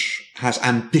Mage has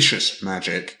ambitious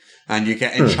magic, and you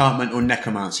get enchantment or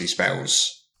necromancy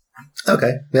spells.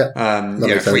 Okay,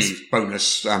 free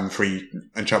bonus, free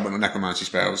enchantment or necromancy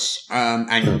spells.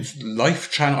 And Life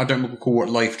Channel, I don't recall what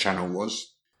Life Channel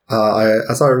was.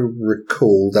 As I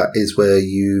recall, that is where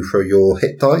you throw your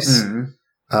hit dice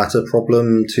at a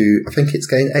problem to, I think it's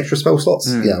gain extra spell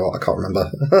slots. Yeah, well, I can't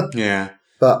remember.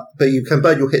 But you can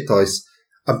burn your hit dice.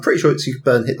 I'm pretty sure you can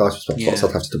burn hit dice for spell slots.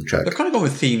 I'll have to double check. They've kind of gone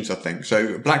with themes, I think.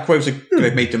 So Black Robes,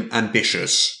 they've made them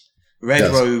ambitious.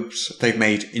 Red Robes, they've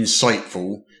made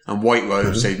insightful. And White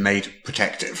Robes, they've made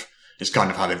protective. It's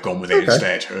kind of how they've gone with it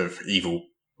instead of evil,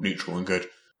 neutral, and good.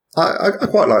 I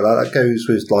quite like that. That goes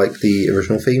with, like, the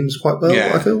original themes quite well,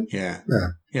 I feel.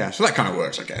 Yeah, so that kind of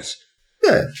works, I guess.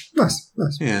 Yeah, nice.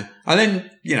 Yeah. And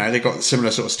then, they got similar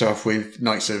sort of stuff with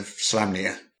Knights of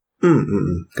Solamnia.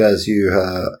 Because you,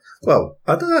 I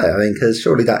don't know. I mean, because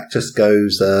surely that just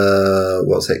goes,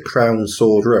 Crown,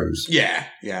 Sword, Rose? Yeah.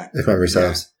 If memory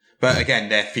serves. But again,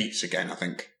 they're feats again, I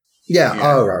think. Yeah.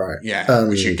 Oh, right. Yeah,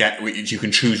 which you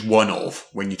can choose one of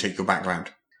when you take your background.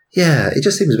 Yeah, it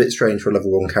just seems a bit strange for a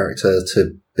level 1 character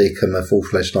to become a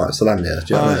full-fledged Knight of Solamnia.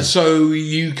 Do you know what I mean? So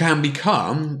you can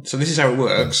become... So this is how it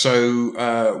works.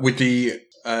 So with the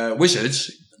wizards,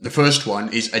 the first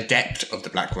one is Adept of the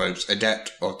Black Robes,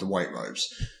 Adept of the White Robes.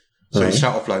 So you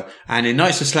start off low. And in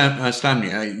Knights of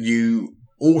Solamnia, you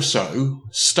also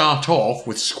start off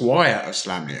with Squire of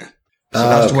Solamnia. So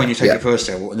that's when you take your first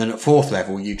level, and then at 4th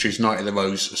level you choose Knight of the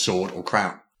Rose, Sword, or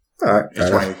Crown. All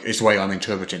right, it's the way I'm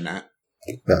interpreting that.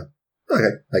 Yeah.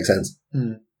 Okay, makes sense.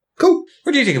 Cool.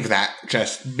 What do you think of that,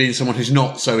 Jess? Being someone who's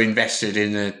not so invested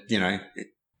in the,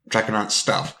 Dragonlance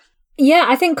stuff. Yeah,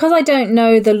 I think because I don't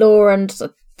know the lore and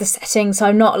the setting, so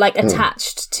I'm not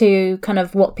attached to kind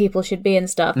of what people should be and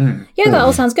stuff. That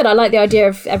all sounds good. I like the idea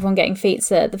of everyone getting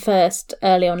feats at the first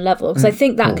early on level because I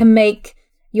think that can make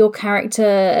your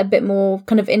character a bit more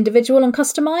kind of individual and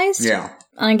customized. Yeah.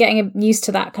 And I'm getting used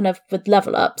to that kind of with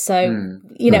level up. So,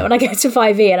 when I go to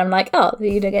 5e and I'm like, oh,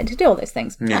 you don't get to do all those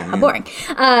things. How boring.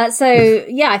 I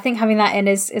think having that in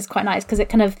is quite nice because it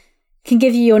kind of can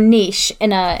give you your niche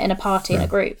in a party, in a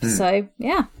group. So,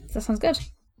 that sounds good.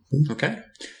 Okay.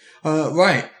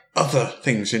 Right. Other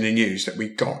things in the news that we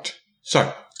got.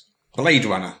 So, Blade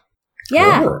Runner.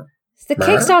 Yeah. Oh. The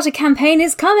Kickstarter campaign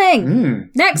is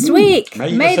coming next week,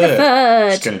 May the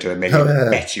 3rd. It's going to do $1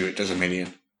 million. Bet you it does $1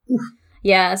 million.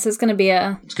 Yeah, so it's going to be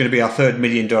It's going to be our $3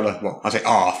 million. Well, I say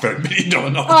our $3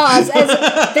 million.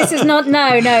 This is not. No,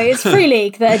 it's Free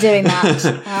League that are doing that.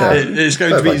 It's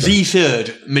going to be the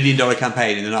 $3 million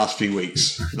campaign in the last few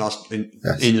weeks, in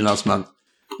the last month.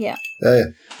 Yeah.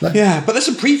 Yeah, but there's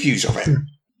some previews of it.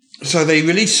 So they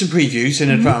released some previews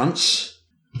in advance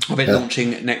of it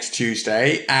launching next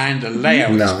Tuesday, and the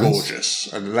layout is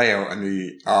gorgeous, and the layout and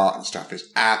the art and stuff is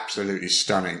absolutely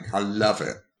stunning. I love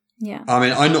it. Yeah. I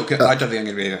mean, I don't think I'm going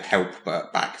to be able to help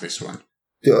but back this one.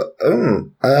 I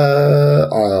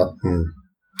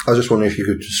was just wondering if you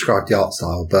could describe the art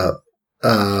style, but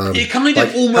it kind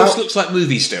of almost looks like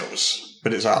movie stills,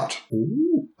 but it's art. Ooh.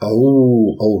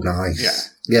 Oh,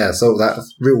 nice. Yeah. So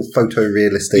that's real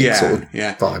photorealistic sort of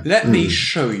vibe. Let me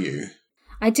show you.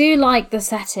 I do like the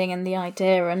setting and the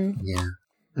idea, and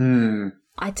the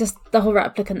whole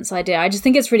replicants idea. I just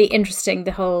think it's really interesting,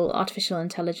 the whole artificial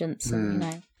intelligence,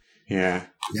 and, Yeah.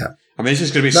 I mean, it's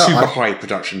just going to be super high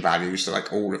production values, so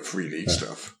like all of Free League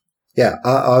stuff. Yeah,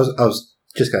 I was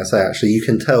just going to say, actually, you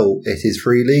can tell it is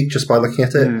Free League just by looking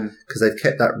at it, because they've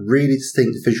kept that really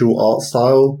distinct visual art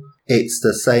style. It's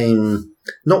the same,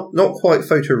 not quite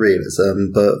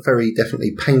photorealism, but very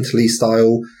definitely painterly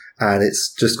style, and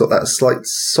it's just got that slight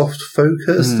soft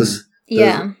focus.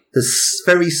 There's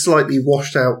very slightly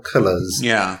washed out colours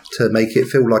to make it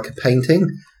feel like a painting,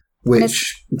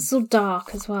 which... It's all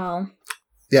dark as well.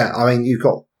 Yeah, I mean, you've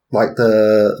got like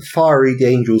the Fiery the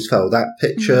Angels Fell, that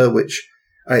picture, which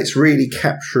it's really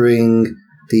capturing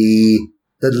the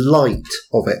light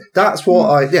of it. That's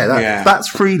what that's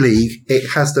Free League.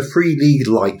 It has the Free League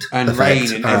light and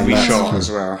rain in every shot as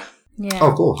well. Yeah.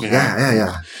 Oh, of course.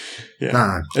 Yeah.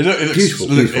 No, it looks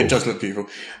beautiful. It does look beautiful.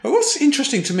 But what's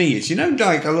interesting to me is,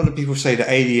 like a lot of people say that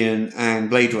Alien and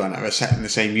Blade Runner are set in the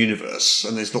same universe,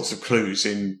 and there's lots of clues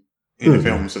in the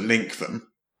films that link them.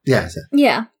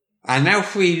 Yeah. And now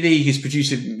Free League is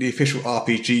producing the official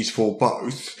RPGs for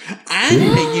both, and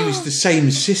they use the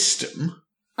same system.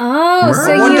 Oh,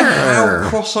 so I wonder how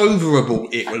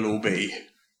crossoverable it will all be.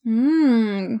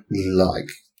 Like,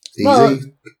 easy. Well,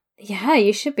 yeah,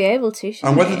 you should be able to.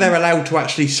 And whether they're allowed to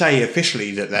actually say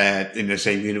officially that they're in the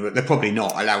same universe, they're probably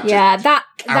not allowed to. Yeah, that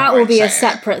will be a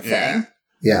separate thing.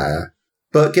 Yeah.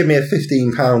 But give me a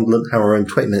 £15 Lunt Hammer and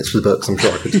 20 minutes for the books, I'm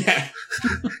sure I could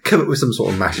come up with some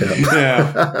sort of mashup.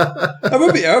 Yeah. That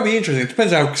would be interesting. It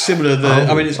depends how similar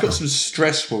it's got some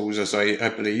stress balls, I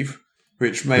believe,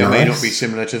 which may or may not be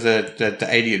similar to the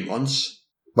Alien ones.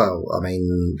 Well, I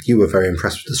mean, you were very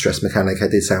impressed with the stress mechanic.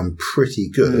 It did sound pretty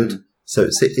good. So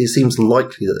it seems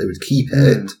likely that they would keep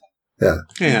it.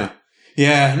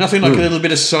 Yeah, nothing like a little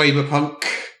bit of cyberpunk.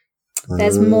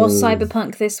 There's more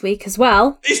cyberpunk this week as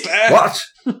well. Is there? What?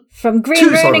 From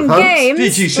Green Ronin Games.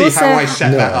 Did you see how I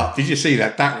set that up? Did you see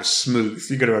that? That was smooth.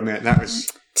 You got to admit, that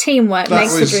was... Teamwork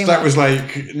makes the dream work. That was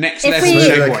like next level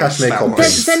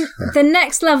segue. The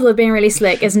next level of being really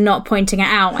slick is not pointing it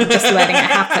out and just letting it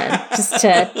happen.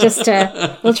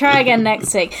 We'll try again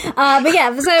next week. But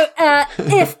yeah, so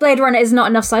if Blade Runner is not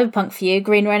enough cyberpunk for you,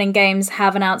 Green Ronin Games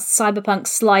have announced Cyberpunk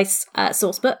Slice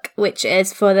Sourcebook, which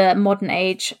is for the modern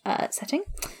age setting.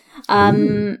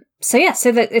 So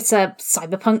that it's a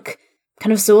cyberpunk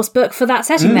kind of sourcebook for that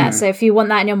setting there. So if you want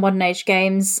that in your modern age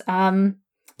games,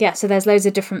 so there's loads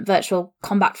of different virtual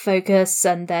combat focus,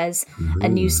 and there's a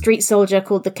new street soldier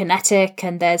called the Kinetic,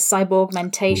 and there's cyber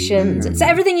augmentations. It's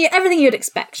everything you'd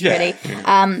expect, really.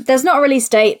 There's not a release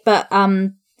date, but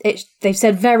they've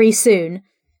said very soon,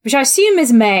 which I assume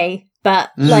is May, but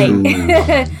but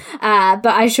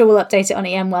I sure will update it on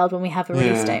EM World when we have a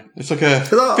release date. It's like a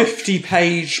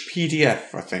 50-page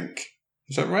PDF, I think.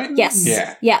 Is that right? Yes.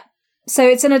 Yeah. So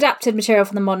it's an adapted material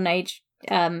from the modern age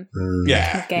game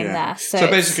there. So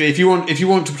basically, if you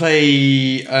want to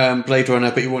play Blade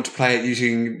Runner, but you want to play it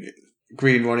using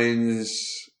Green Ronin's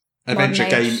adventure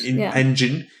game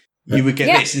engine, you would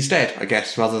get this instead, I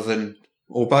guess, rather than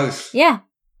or both. Yeah.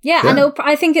 And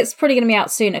I think it's probably going to be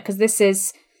out sooner, because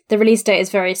the release date is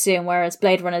very soon, whereas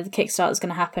Blade Runner, the Kickstarter is going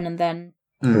to happen, and then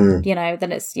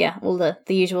then it's all the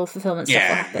usual fulfillment stuff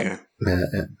will happen.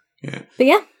 Yeah. But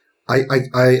yeah. I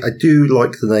do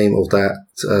like the name of that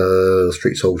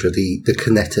street soldier, the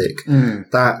Kinetic.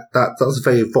 That's a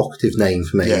very evocative name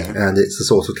for me, and it's the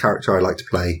sort of character I like to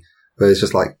play, where it's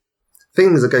just like,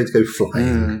 things are going to go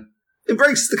flying.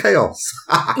 Embrace the chaos.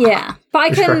 Yeah, but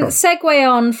I can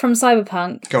segue on from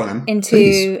Cyberpunk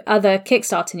into other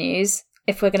Kickstarter news,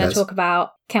 if we're going to talk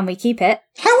about Can We Keep It?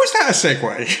 How was that a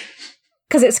segue?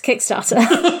 Because it's Kickstarter.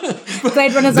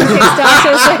 Blade Runner's on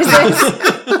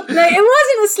Kickstarter. No, it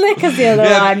wasn't as slick as the other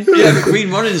one. Yeah, the Green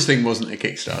Ronin's thing wasn't a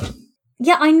Kickstarter.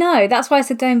 Yeah, I know. That's why I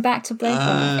said going back to Blade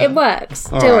Runner. It works.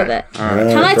 Deal with it.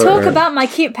 Can I talk about my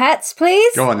cute pets,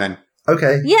 please? Go on then.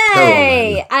 Okay.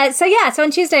 Yay! So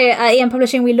on Tuesday, EM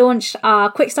Publishing, we launched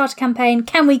our Quickstarter campaign,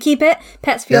 Can We Keep It?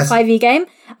 Pets for Your 5e game.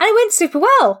 And it went super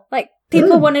well. Like,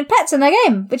 people wanted pets in their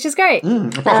game, which is great.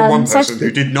 Apart from one person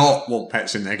who did not want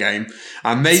pets in their game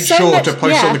and made sure to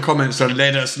post on the comments and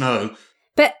let us know.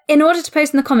 But in order to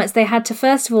post in the comments, they had to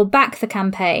first of all back the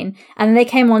campaign, and then they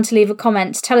came on to leave a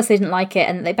comment to tell us they didn't like it,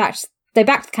 and they backed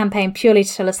the campaign purely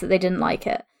to tell us that they didn't like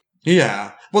it.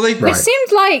 Yeah. Well, they Which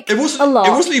seemed like a lot.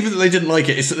 It wasn't even that they didn't like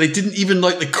it. It's that they didn't even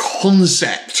like the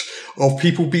concept of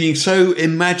people being so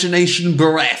imagination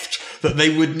bereft that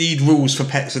they would need rules for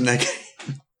pets in their game.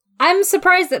 I'm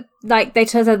surprised that they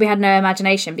told us we had no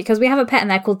imagination, because we have a pet in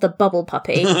there called the Bubble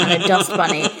Puppy and a Dust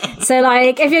Bunny. So,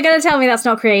 if you're going to tell me that's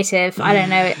not creative, I don't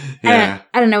know.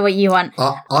 I don't know what you want.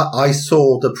 I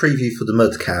saw the preview for the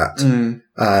Mud Cat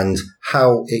and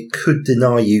how it could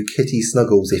deny you kitty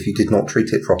snuggles if you did not treat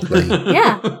it properly.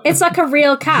 Yeah, it's like a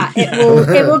real cat.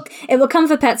 It will come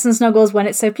for pets and snuggles when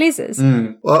it so pleases.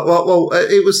 Well,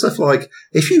 it was stuff like,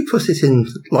 if you put it in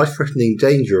life-threatening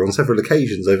danger on several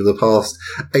occasions over the past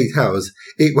 8 hours,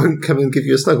 it won't come and give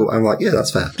you a snuggle. I'm like, yeah,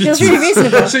 that's fair. Feels really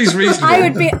reasonable. Seems reasonable.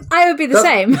 I would be the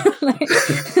same.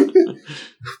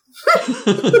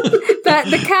 But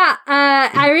the cat,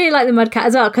 I really like the Mud Cat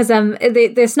as well, because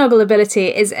the snuggle ability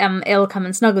is it'll come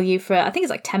and snuggle you for, I think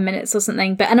it's 10 minutes or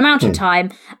something, but an amount of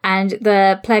time, and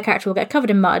the player character will get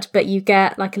covered in mud, but you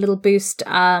get a little boost,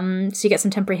 so you get some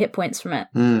temporary hit points from it.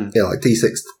 Yeah,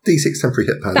 D6 temporary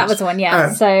hit points. That was the one, yeah.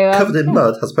 And so covered in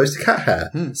mud as opposed to cat hair.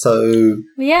 So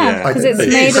because it's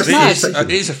made of mud.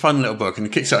 It is a fun little book, and the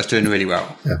Kickstarter's doing really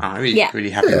well. Yeah. I'm really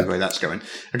happy with the way that's going,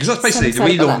 because that's basically the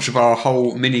relaunch of our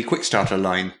whole mini Quickstarter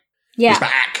line. Yeah. It's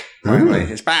back. Finally,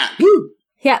 it's back.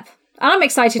 Yep. And I'm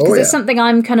excited because it's something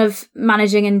I'm kind of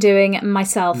managing and doing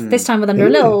myself. This time with under a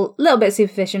little bit of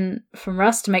supervision from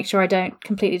Russ to make sure I don't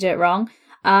completely do it wrong.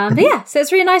 But yeah, so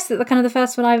it's really nice that the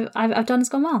first one I've done has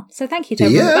gone well. So thank you to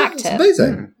everyone who backed it.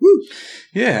 Amazing.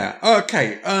 Yeah.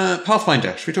 Okay.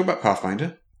 Pathfinder. Should we talk about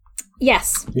Pathfinder?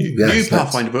 Yes. New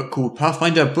Pathfinder book called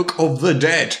Pathfinder Book of the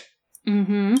Dead.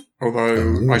 Mm-hmm.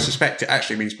 Although I suspect it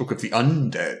actually means Book of the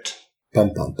Undead.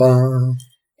 Bum, bum, bum.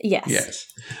 Yes.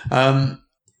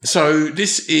 So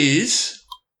this is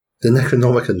the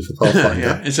Necronomicon for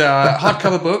Pathfinder. It's a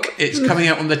hardcover book. It's coming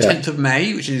out on the 10th of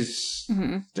May, which is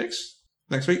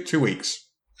next week, 2 weeks.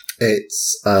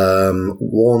 It's 2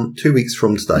 weeks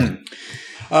from today.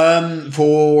 3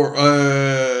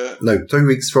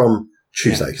 weeks from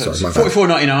Tuesday. So sorry,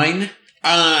 $44.99.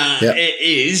 It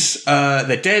is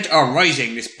The Dead Are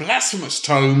Rising. This blasphemous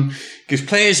tome gives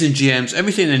players and GMs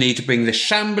everything they need to bring the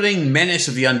shambling menace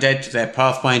of the undead to their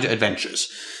Pathfinder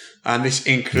adventures. And this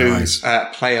includes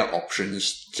player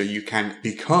options, so you can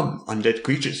become undead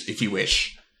creatures if you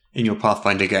wish in your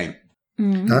Pathfinder game.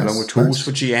 Along with tools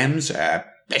for GMs,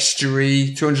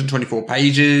 bestiary, 224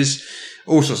 pages,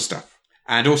 all sorts of stuff.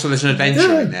 And also there's an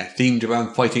adventure in there themed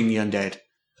around fighting the undead.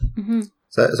 Mm-hmm.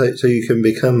 So you can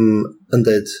become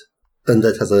undead.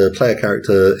 Undead has a player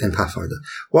character in Pathfinder.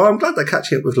 Well, I'm glad they're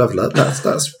catching up with Level Up.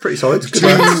 That's pretty solid.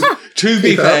 To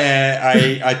be fair,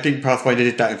 I think Pathfinder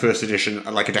did that in first edition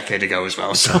a decade ago as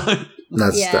well. So I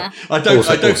don't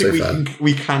think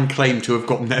we can claim to have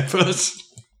gotten there first.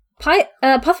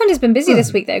 Pathfinder's been busy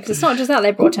this week though, because it's not just that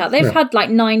they brought out. They've had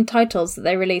 9 titles that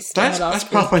they released. That's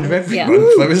Pathfinder every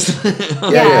month, though, isn't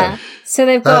it? Yeah. So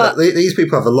they've got these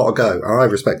people have a lot of go, and I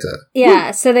respect it.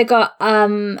 Yeah. So they've got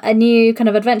a new kind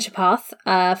of adventure path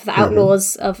for the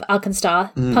Outlaws of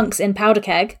Alkenstar, Punks in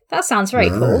Powderkeg. That sounds very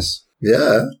cool.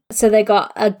 Yeah. So they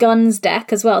got a guns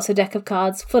deck as well, so a deck of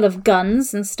cards full of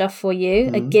guns and stuff for you.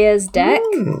 A gears deck.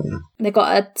 They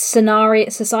got a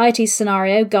society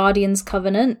scenario, Guardian's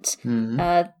Covenant,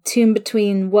 Tomb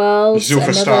Between Worlds. This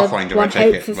is all for Starfinder, One I take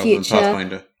Hope it, for rather Future. than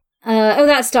Pathfinder.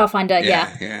 That's Starfinder,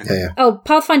 Yeah. Oh,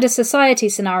 Pathfinder Society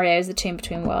scenario is the Tomb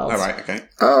Between Worlds. All right, okay.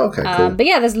 Oh, okay, cool. But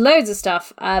yeah, there's loads of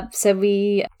stuff. So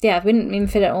we didn't even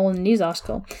fit it all in the news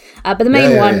article. But the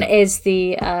main one is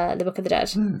the Book of the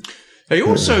Dead. They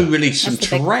also released some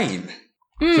terrain.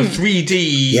 Some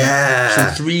 3D.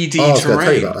 Some 3D terrain. I was going to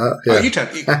tell you about that.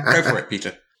 You go for it,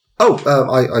 Peter.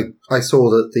 I saw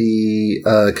that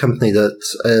the company that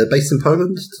based in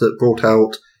Poland that brought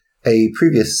out a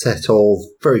previous set of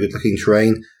very good looking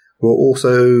terrain were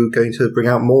also going to bring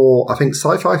out more, I think,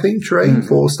 sci-fi themed terrain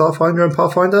for Starfinder and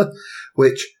Pathfinder,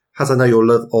 which, as I know your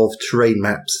love of terrain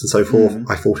maps and so forth,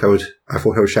 I thought I would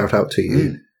shout out to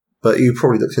you. But you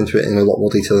probably looked into it in a lot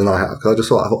more detail than I have, because I just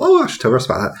thought, I should tell Russ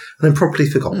about that, and then promptly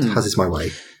forgot, as is my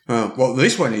way. Well,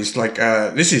 this one is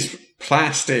this is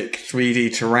plastic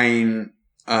 3D terrain.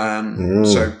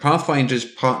 So Pathfinder's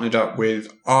partnered up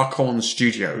with Archon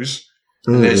Studios.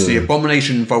 And there's the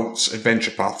Abomination Vaults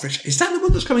Adventure Path. Is that the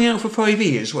one that's coming out for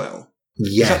 5e as well?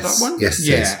 Yes. Is that one? Yes.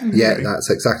 Yeah, that's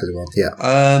exactly the one. Yeah.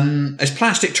 It's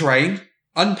plastic terrain,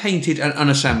 unpainted and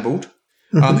unassembled.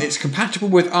 It's compatible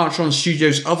with Archon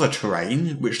Studios' other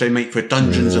terrain, which they make for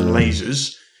dungeons and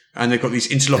lasers. And they've got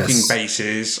these interlocking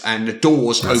bases, and the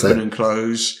doors open and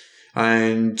close,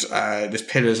 and there's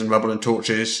pillars and rubble and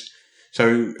torches.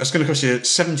 So that's going to cost you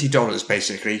 $70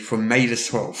 basically from May the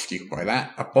 12th. You can buy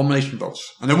that. Abomination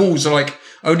Vaults. And the walls are like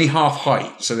only half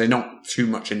height, so they're not too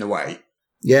much in the way.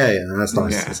 Yeah, that's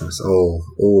nice. Yeah. That's nice.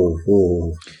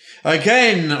 Oh.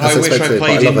 Again, That's I wish I expensive,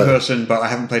 played but I in love it. person, but I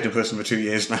haven't played in person for 2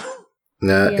 years now.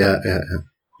 Yeah.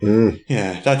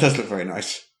 Yeah, that does look very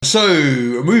nice.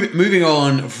 So, moving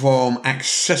on from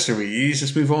accessories,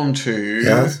 let's move on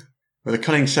to, with a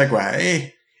cunning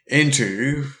segue,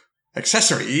 into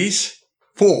accessories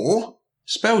for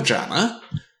Spelljammer,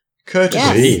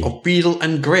 courtesy of Beadle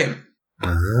and Grimm.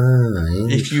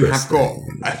 If you have got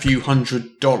a few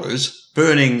 $100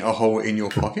 burning a hole in your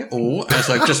pocket, or, as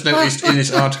I've just noticed in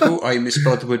this article, I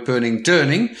misspelled the word burning,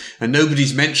 durning, and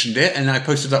nobody's mentioned it, and I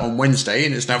posted that on Wednesday,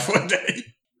 and it's now Friday.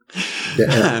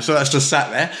 So that's just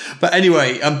sat there. But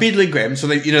anyway, Beadle and Grimm, so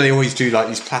they always do like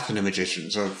these platinum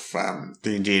editions of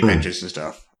D&D Adventures and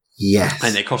stuff. Yes.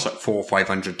 And they cost like $400 or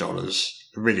 $500.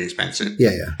 Really expensive.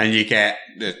 Yeah. And you get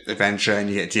the adventure, and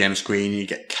you get DM screen, and you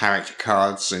get character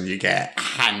cards, and you get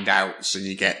handouts, and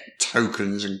you get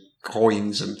tokens and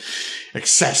coins and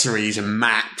accessories and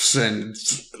maps and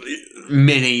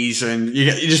minis, and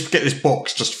you just get this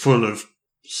box just full of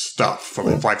stuff for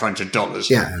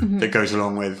 $500 that goes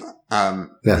along with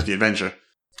the adventure.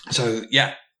 So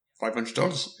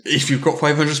 $500. If you've got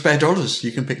 $500 spare dollars,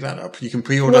 you can pick that up. You can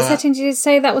pre-order. What setting did you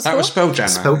say that was for? That was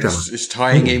Spelljammer. It's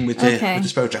tying in with the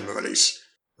Spelljammer release.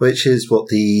 Which is what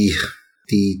the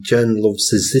Journal of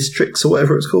Sistrix or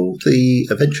whatever it's called, the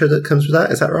adventure that comes with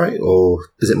that, is that right? Or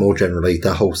is it more generally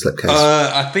the whole slipcase?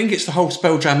 I think it's the whole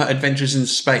Spelljammer Adventures in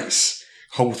Space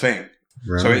whole thing.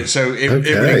 Right. So it would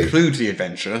include the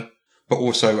adventure, but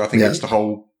also I think it's the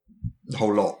whole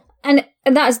lot.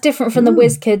 And that is different from the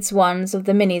WizKids ones of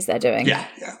the minis they're doing.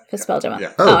 For Spelljammer.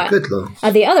 Yeah. Oh, good lord.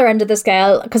 At the other end of the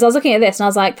scale, because I was looking at this and I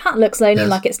was like, that looks only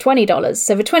like it's $20.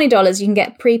 So for $20, you can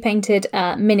get pre-painted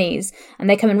minis, and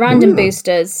they come in random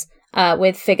boosters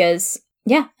with figures.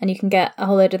 Yeah, and you can get a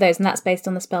whole load of those, and that's based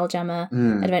on the Spelljammer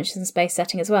Adventures in Space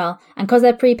setting as well. And because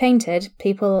they're pre-painted,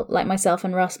 people like myself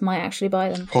and Russ might actually buy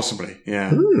them. Possibly,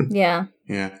 yeah. Yeah.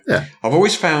 I've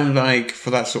always found, like,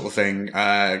 for that sort of thing,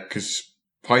 because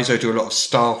Paizo do a lot of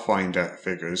Starfinder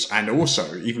figures, and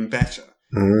also, even better,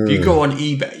 if you go on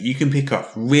eBay, you can pick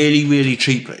up really, really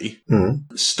cheaply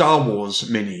Star Wars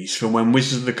minis from when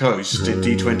Wizards of the Coast did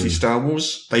D20 Star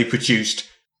Wars. They produced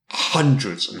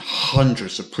hundreds and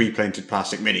hundreds of pre-painted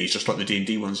plastic minis, just like the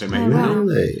D&D ones they made.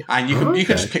 Really? And you can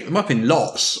just pick them up in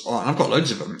lots. And I've got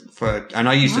loads of them and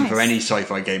I use them for any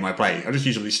sci-fi game I play. I just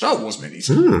use all these Star Wars minis.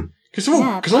 Because a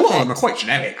lot of them are quite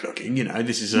generic looking. You know,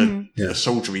 this is a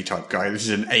soldiery type guy. This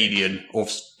is an alien of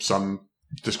some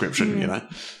description. You know.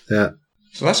 Yeah.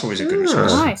 So that's always a good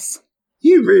resource. Nice.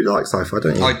 You really like sci-fi,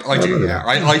 don't you? I do, yeah.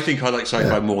 I think I like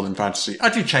sci-fi more than fantasy. I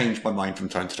do change my mind from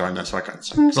time to time, that's what I can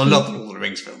say. Because I love the Lord of the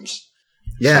Rings films.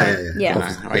 Yeah.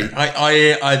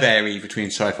 I vary between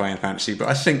sci-fi and fantasy, but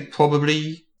I think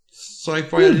probably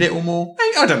sci-fi a little more.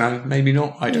 I don't know, maybe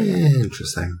not. I don't know.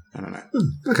 Interesting. I don't know.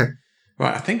 Okay.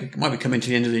 Right, I think it might be coming to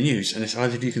the end of the news, unless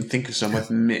either of you can think of some I've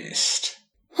missed.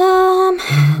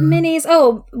 Minis.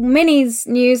 Oh, minis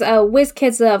news.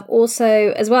 WizKids have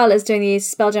also, as well as doing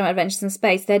these Spelljammer Adventures in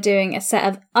Space, they're doing a set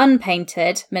of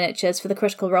unpainted miniatures for the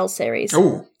Critical Role series.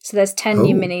 Oh. So there's 10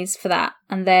 new minis for that,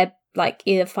 and they're like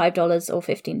either $5 or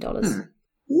 $15.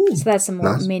 So there's some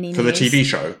more mini news. For the TV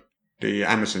show, the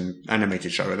Amazon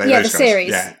animated show. Are they the those guys?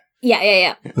 series.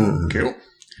 Yeah. Cool.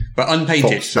 But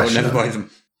unpainted, so I'll never buy them.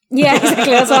 Yeah,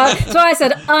 exactly. That's why I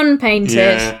said unpainted.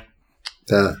 Yeah.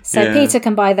 So Peter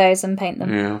can buy those and paint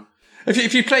them. Yeah.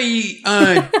 If you play...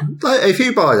 if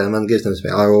you buy them and give them to me,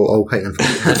 I'll paint them for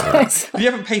you.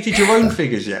 You haven't painted your own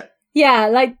figures yet? Yeah,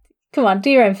 like, come on, do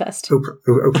your own first. Oh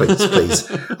please.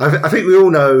 I think we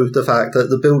all know the fact that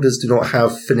the builders do not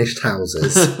have finished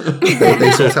houses.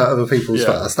 they sort out other people's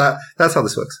first. That's how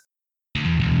this works.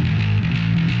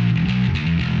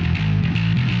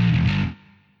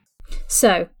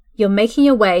 So, you're making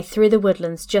your way through the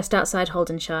woodlands just outside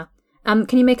Holdenshire.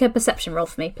 Can you make a perception roll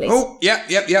for me, please? Oh, yep.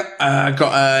 I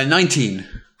got 19.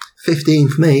 15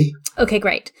 for me. Okay,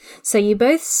 great. So you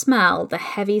both smell the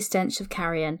heavy stench of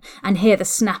carrion and hear the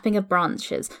snapping of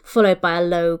branches, followed by a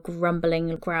low,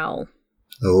 grumbling growl.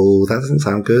 Oh, that doesn't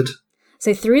sound good.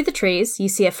 So through the trees, you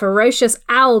see a ferocious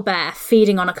owlbear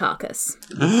feeding on a carcass.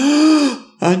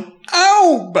 An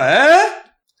owlbear?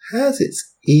 As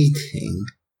it's eating,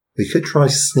 we could try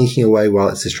sneaking away while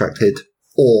it's distracted,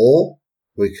 or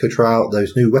we could try out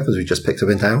those new weapons we just picked up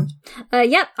in town.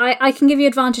 I can give you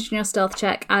advantage in your stealth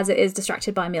check as it is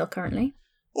distracted by a meal currently.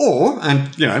 Or,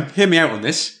 and, hear me out on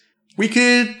this, we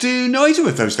could do neither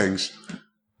of those things.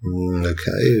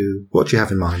 Okay, what do you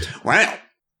have in mind? Well,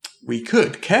 we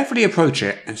could carefully approach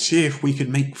it and see if we could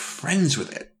make friends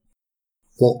with it.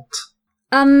 What?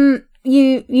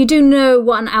 You do know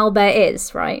what an owlbear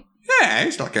is, right? Yeah,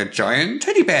 it's like a giant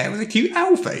teddy bear with a cute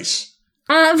owl face.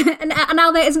 An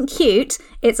owlbear isn't cute.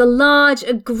 It's a large,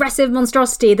 aggressive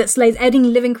monstrosity that slays any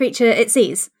living creature it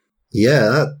sees. Yeah,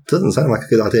 that doesn't sound like a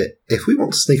good idea. If we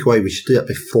want to sneak away, we should do it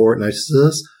before it notices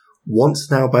us. Once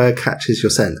an owlbear catches your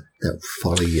scent, they'll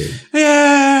follow you.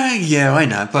 Yeah, I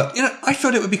know. But, I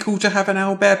thought it would be cool to have an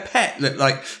owlbear pet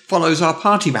that, follows our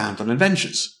party round on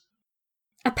adventures.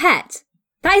 A pet?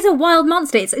 That is a wild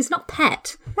monster. It's not a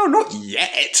pet. Well, not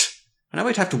yet. I know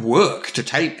we'd have to work to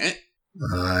tame it.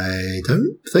 I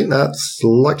don't think that's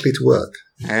likely to work.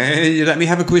 Hey, you let me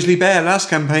have a grizzly bear last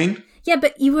campaign. Yeah,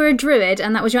 but you were a druid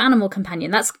and that was your animal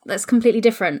companion. That's completely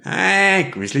different.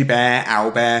 Grizzly bear,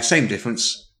 owlbear, same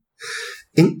difference.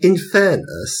 In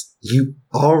fairness, you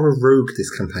are a rogue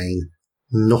this campaign,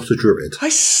 not a druid. I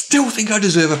still think I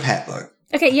deserve a pet, though.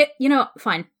 Okay, you know what?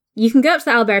 Fine. You can go up to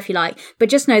the owlbear if you like, but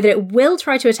just know that it will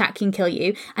try to attack you and kill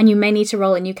you, and you may need to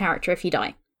roll a new character if you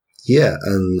die. Yeah,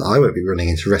 and I won't be running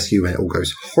in to rescue when it all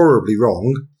goes horribly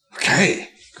wrong. Okay,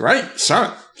 great.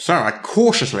 So I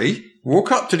cautiously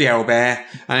walk up to the owlbear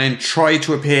and try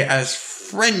to appear as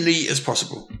friendly as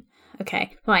possible.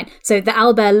 Okay, fine. So the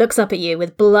owlbear looks up at you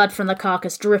with blood from the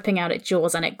carcass dripping out its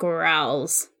jaws and it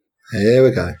growls. Here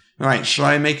we go. Right, shall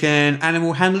I make an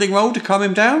animal handling roll to calm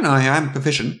him down? I am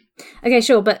proficient. Okay,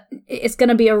 sure, but it's going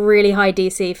to be a really high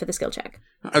DC for the skill check.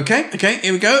 Okay,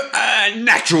 here we go.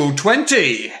 Natural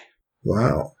 20!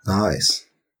 Wow, nice.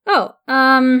 Oh,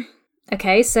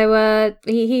 okay, so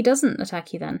he doesn't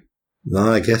attack you then.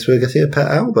 No, I guess we're getting a pet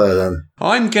owlbear then.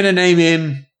 I'm going to name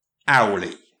him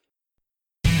Owly.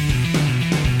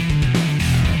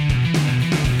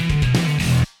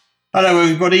 Hello,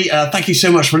 everybody. Thank you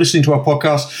so much for listening to our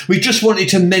podcast. We just wanted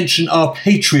to mention our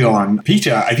Patreon.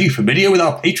 Peter, are you familiar with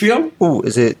our Patreon? Oh,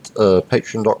 is it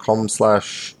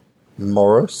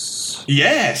patreon.com/Morris?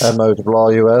 Yes.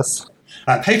 MORRUS.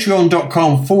 At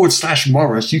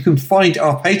patreon.com/Morris, you can find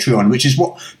our Patreon, which is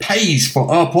what pays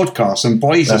for our podcast and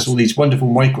buys us all these wonderful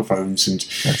microphones and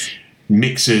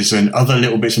mixers and other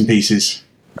little bits and pieces.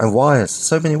 And wires.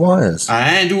 So many wires.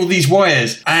 And all these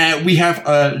wires. We have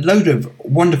a load of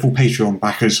wonderful Patreon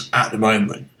backers at the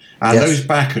moment. And those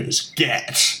backers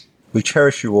get... We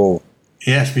cherish you all.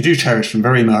 Yes, we do cherish them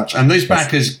very much. And those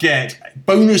backers get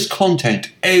bonus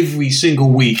content every single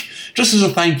week, just as a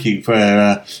thank you for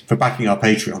backing our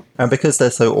Patreon. And because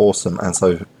they're so awesome and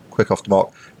so quick off the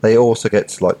mark, they also get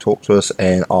to talk to us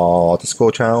in our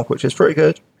Discord channel, which is pretty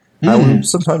good. We'll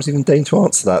sometimes even deign to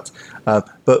answer that.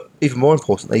 But even more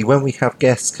importantly, when we have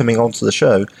guests coming onto the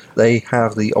show, they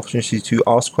have the opportunity to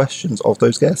ask questions of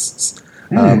those guests.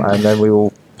 And then we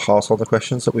will pass on the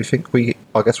questions that we think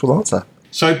our guests will answer.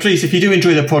 So please, if you do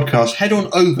enjoy the podcast, head on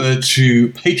over to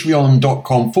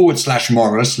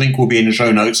patreon.com/Morris. Link will be in the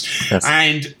show notes. Yes.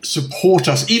 And support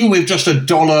us, even with just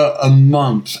 $1 a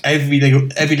month. Every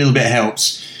little bit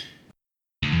helps.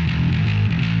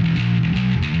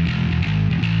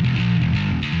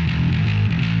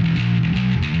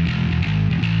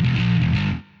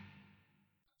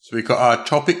 So we got our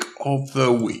topic of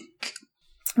the week,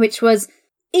 which was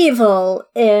evil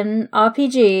in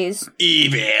RPGs.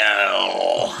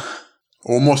 Evil.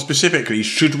 Or more specifically,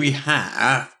 should we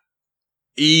have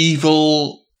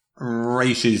evil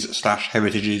races /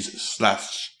 heritages /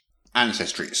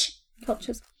 ancestries?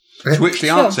 Cultures. To which the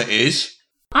answer is...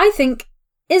 I think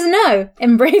is no,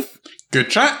 in brief. Good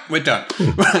chat, we're done.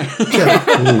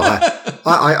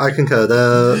 I concur.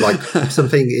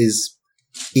 Something is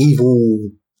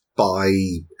evil by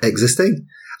existing.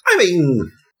 I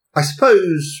mean, I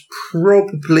suppose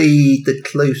probably the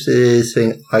closest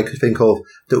thing I could think of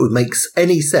that would make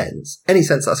any sense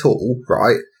at all,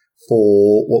 right,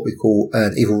 for what we call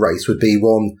an evil race would be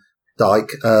one like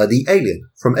the alien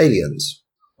from Aliens,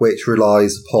 which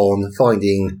relies upon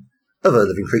finding other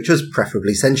living creatures,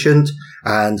 preferably sentient,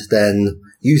 and then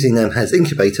using them as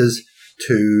incubators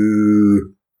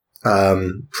to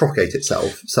propagate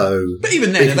itself. So, but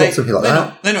even then, they're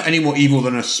not any more evil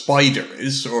than a spider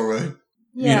is, or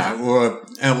any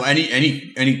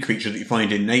creature that you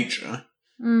find in nature.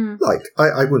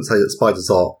 I wouldn't say that spiders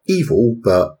are evil,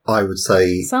 but I would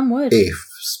say some would. If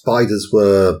spiders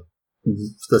were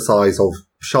the size of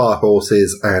Shire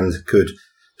horses and could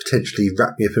potentially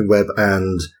wrap me up in web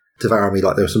and devour me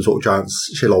like there was some sort of giant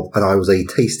shelob and I was a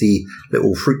tasty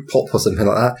little fruit pop or something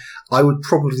like that, I would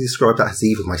probably describe that as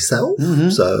evil myself. Mm-hmm.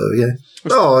 So, yeah.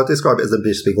 I'd describe it as them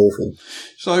just being awful.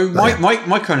 So,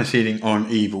 my kind of feeling on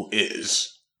evil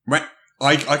is,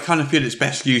 I kind of feel it's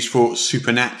best used for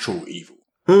supernatural evil.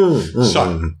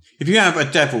 So, if you have a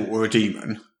devil or a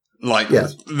demon,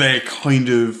 they're kind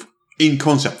of, in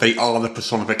concept, they are the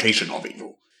personification of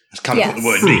evil. That's kind of what the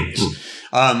word means.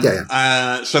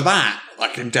 So that, I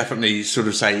can definitely sort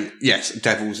of say, yes,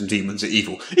 devils and demons are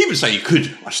evil. Even say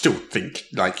I still think,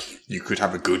 you could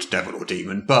have a good devil or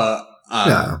demon, but,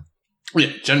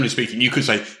 generally speaking, you could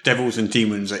say devils and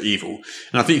demons are evil.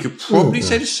 And I think you could probably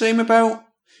say the same about,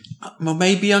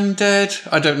 maybe undead.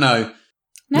 I don't know.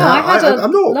 No, I had a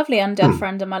lovely undead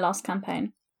friend in my last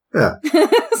campaign. Yeah.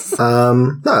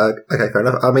 No, okay, fair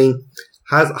enough. I mean,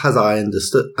 as I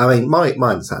understood, my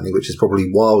understanding, which is probably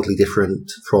wildly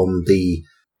different from the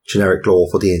generic lore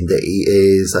for D&D,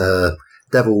 is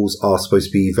devils are supposed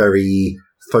to be very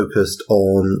focused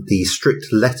on the strict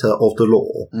letter of the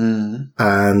law,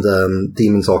 and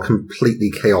demons are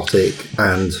completely chaotic.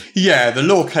 And the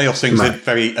law chaos thing is a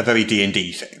very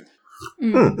D&D thing.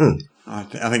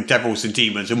 I think devils and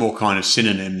demons are more kind of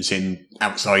synonyms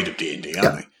outside of D&D,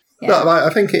 aren't they? Yeah. No, I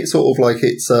think it's sort of like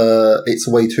it's a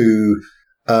way to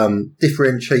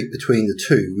differentiate between the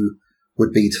two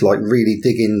would be to really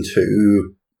dig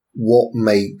into what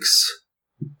makes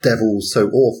devils so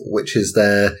awful, which is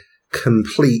their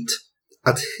complete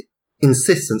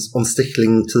insistence on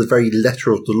sticking to the very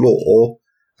letter of the law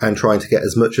and trying to get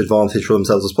as much advantage for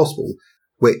themselves as possible,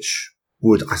 which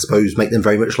would, I suppose, make them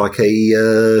very much like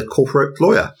a corporate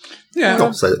lawyer. Yeah.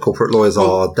 Not to say that corporate lawyers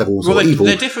are devils or evil.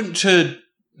 They're different to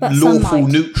lawful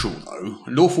neutral, though.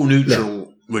 Lawful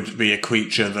neutral would be a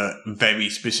creature that very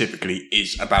specifically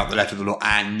is about the letter of the law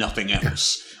and nothing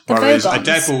else. Whereas a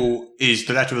devil is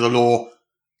the letter of the law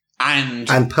and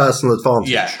personal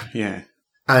advantage. Yeah.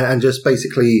 And just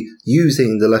basically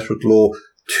using the letter of the law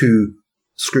to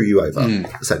screw you over,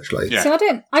 essentially. Yeah. So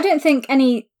I don't think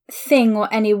anything or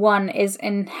anyone is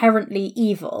inherently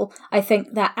evil. I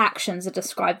think their actions are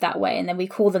described that way, and then we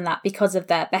call them that because of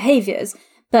their behaviours.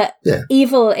 But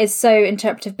evil is so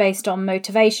interpretive based on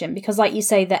motivation, because like you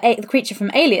say, the creature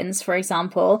from Aliens, for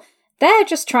example, they're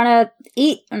just trying to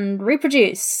eat and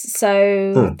reproduce.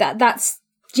 So that's,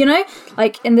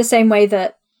 in the same way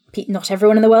that not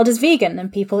everyone in the world is vegan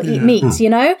and people eat meat,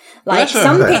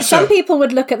 some people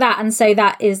would look at that and say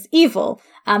that is evil.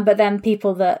 But then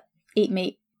people that eat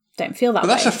meat don't feel that way.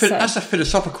 That's a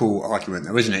philosophical argument,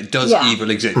 though, isn't it? Does evil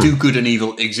exist? Do good and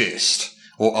evil exist?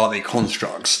 Or are they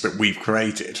constructs that we've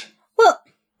created? Well,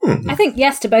 I think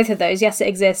yes to both of those. Yes, it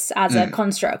exists as a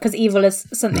construct, because evil is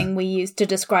something we use to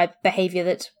describe behaviour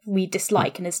that we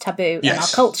dislike and is taboo in our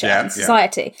culture and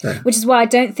society, which is why I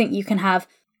don't think you can have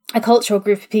a cultural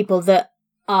group of people that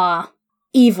are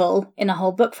evil in a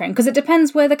whole book frame, because it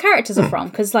depends where the characters are from,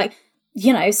 because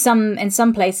in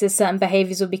some places certain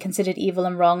behaviours would be considered evil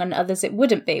and wrong, and others it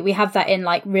wouldn't be. We have that in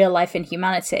real life in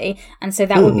humanity, and so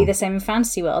that would be the same in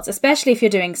fantasy worlds, especially if you're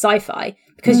doing sci-fi,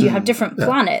 because you have different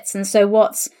planets, and so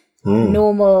what's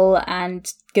normal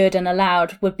and good and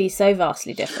allowed would be so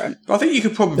vastly different. I think you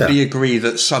could probably agree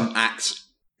that some acts,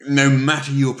 no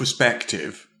matter your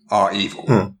perspective, are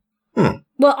evil.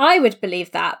 Well, I would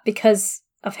believe that because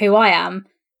of who I am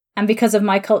and because of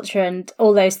my culture and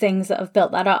all those things that have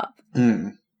built that up.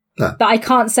 But I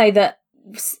can't say that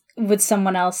would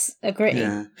someone else agree.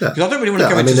 Yeah. Because I don't really want to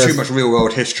go into too much real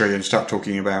world history and start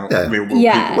talking about real world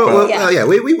people.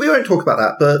 We won't talk about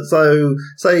that. But so,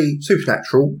 say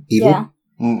supernatural, evil,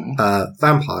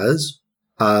 vampires,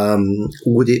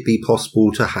 would it be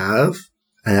possible to have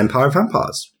an empire of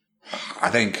vampires? I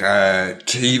think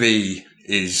TV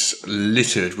is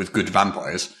littered with good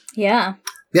vampires. Yeah.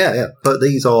 Yeah. But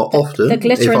these are often... The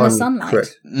glitter in the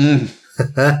sunlight.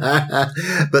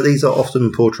 But these are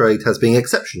often portrayed as being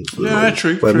exceptions.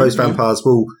 True. Where most vampires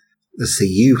will see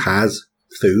you as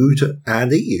food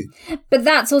and eat you. But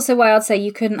that's also why I'd say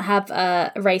you couldn't have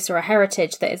a race or a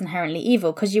heritage that is inherently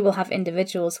evil, because you will have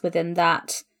individuals within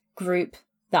that group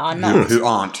that are not. Who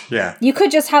aren't, You could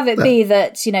just have it be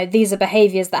that, these are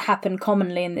behaviours that happen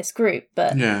commonly in this group,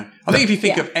 but... Yeah. I think if you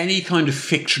think of any kind of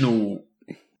fictional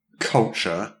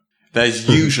culture, there's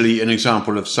usually an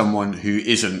example of someone who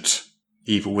isn't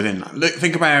evil within that. Look,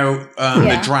 think about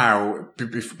the Drow,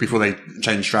 before they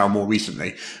changed Drow more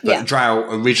recently. But Drow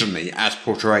originally, as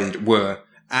portrayed, were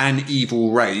an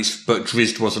evil race, but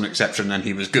Drizzt was an exception and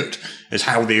he was good, is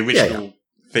how the original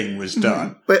thing was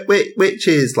done. Which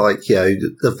is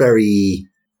the very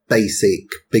basic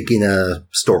beginner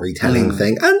storytelling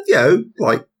thing. And,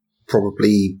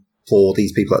 probably for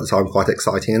these people at the time quite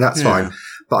exciting, and that's fine.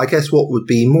 But I guess what would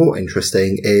be more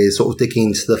interesting is sort of digging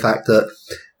into the fact that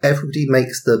everybody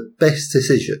makes the best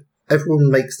decision.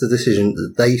 Everyone makes the decision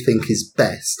that they think is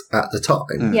best at the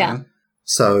time. Yeah.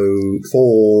 So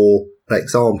for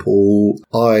example,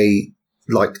 I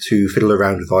like to fiddle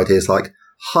around with ideas like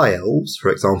high elves,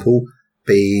 for example,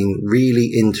 being really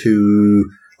into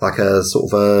like a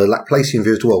sort of a Laplacian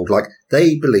view of the world. Like,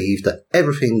 they believe that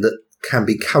everything that can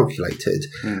be calculated,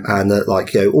 and that,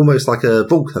 like, you know, almost like a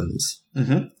Vulcans,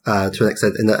 to an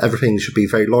extent, in that everything should be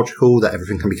very logical, that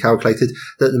everything can be calculated,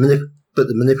 that but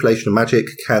the manipulation of magic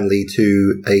can lead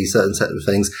to a certain set of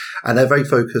things, and they're very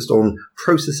focused on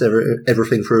processing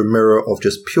everything through a mirror of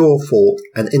just pure thought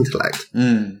and intellect.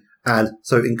 And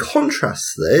so in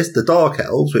contrast to this, the Dark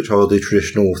Elves, which are the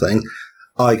traditional thing,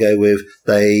 I go with,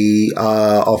 they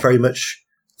are very much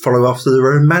follow after the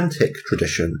Romantic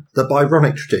tradition, the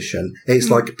Byronic tradition. It's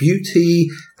like beauty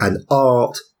and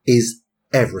art is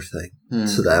everything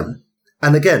to them.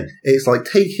 And again, it's like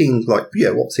taking, like,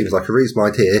 what seems like a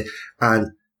reasonable idea and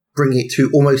bringing it to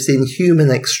almost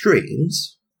inhuman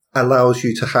extremes allows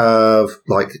you to have,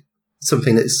 like,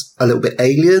 something that's a little bit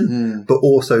alien, but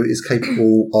also is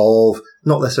capable of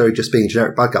not necessarily just being a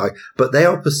generic bad guy, but they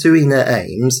are pursuing their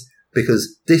aims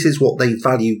because this is what they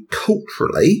value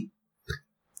culturally,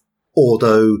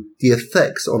 although the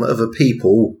effects on other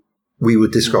people we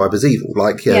would describe as evil.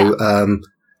 Like, you know,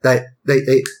 they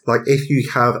like, if you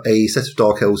have a set of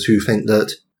Dark Elves who think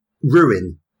that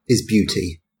ruin is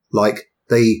beauty, like,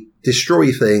 they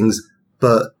destroy things,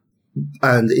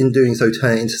 and in doing so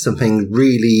turn it into something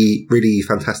really, really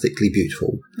fantastically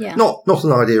beautiful. Yeah. Not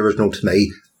an idea original to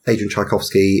me. Adrian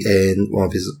Tchaikovsky, in one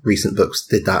of his recent books,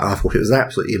 did that. I thought it was an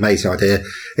absolutely amazing idea.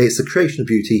 It's the creation of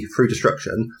beauty through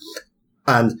destruction.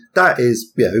 And that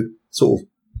is, you know, sort of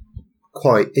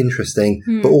quite interesting.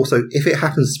 But also, if it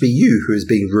happens to be you who is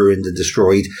being ruined and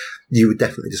destroyed, you would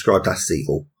definitely describe that as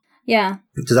evil. Yeah.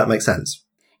 Does that make sense?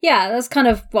 Yeah, that's kind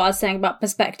of what I was saying about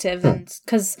perspective, and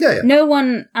because no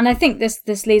one, and I think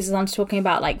this leads us on to talking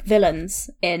about, like,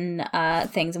 villains in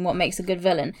things and what makes a good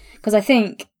villain. Because I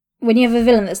think when you have a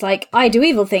villain that's like, I do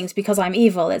evil things because I'm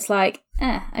evil, it's like,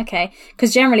 okay.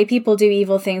 Because generally people do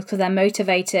evil things because they're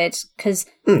motivated, because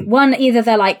one, either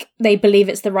they're like, they believe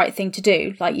it's the right thing to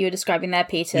do, like you were describing there,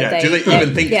 Peter. Yeah, do they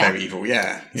even think they're evil?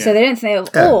 Yeah. So they don't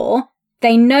think or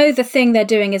they know the thing they're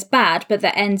doing is bad, but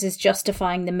the ends is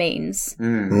justifying the means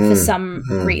for some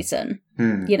reason,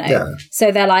 you know? Yeah.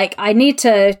 So they're like,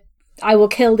 I will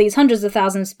kill these hundreds of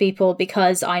thousands of people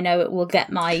because I know it will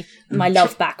get my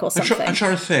love back or something. I'm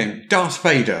trying to think. Darth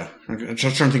Vader. I'm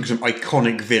just trying to think of some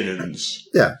iconic villains.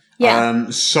 Yeah.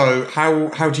 Yeah. So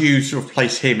how do you sort of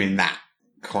place him in that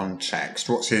context?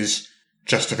 What's his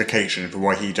justification for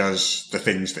why he does the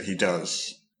things that he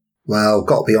does? Well,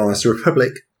 got to be honest, the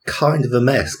Republic, kind of a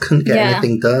mess. Couldn't get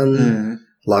anything done.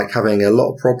 Like, having a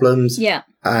lot of problems. Yeah.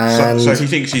 And so he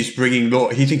thinks he's bringing law.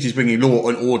 He thinks he's bringing law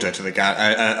and order to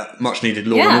the much needed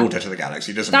law and order to the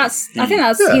galaxy, doesn't he? I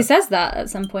think he says that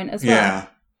at some point as well. Yeah.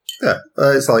 Yeah.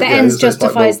 It's like the ends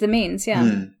justifies the means.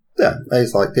 Yeah. Yeah.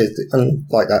 It's like, and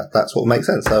like that. That's what makes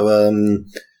sense. So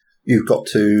you've got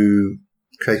to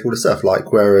create all the stuff.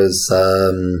 Like, whereas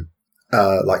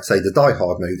like, say, the Die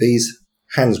Hard movies,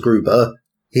 Hans Gruber,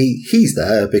 he's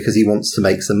there because he wants to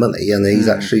make some money, and he's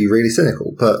actually really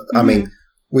cynical. But I mean,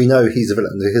 we know he's a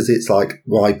villain because it's like,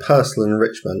 my personal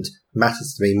enrichment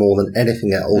matters to me more than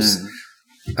anything else,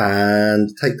 and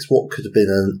takes what could have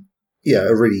been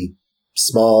a really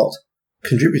smart,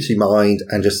 contributing mind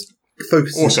and just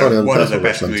focuses also on one of the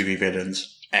best enrichment. movie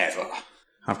villains ever,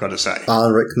 I've got to say.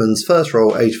 Alan Rickman's first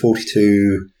role, age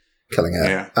 42. Killing it.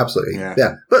 Yeah. Absolutely.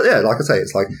 Yeah. But yeah, like I say,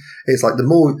 it's like the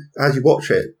more, as you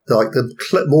watch it, like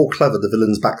the more clever the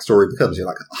villain's backstory becomes. You're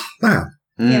like, oh,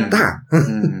 man,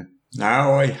 damn.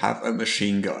 Now I have a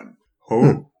machine gun.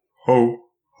 Ho, ho,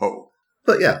 ho.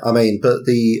 But yeah, I mean, but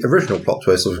the original plot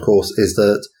twist, of course, is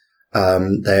that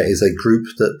there is a group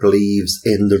that believes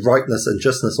in the rightness and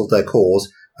justness of their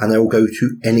cause, and they will go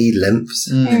to any lengths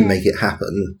to make it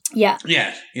happen. Yeah.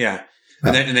 Yeah, yeah.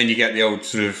 And then you get the old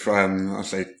sort of, I'll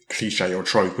say, cliche or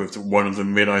trope of one of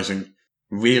them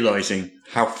realizing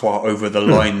how far over the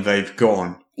line they've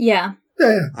gone. Yeah.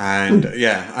 Yeah. And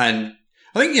and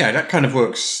I think that kind of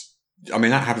works. I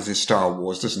mean, that happens in Star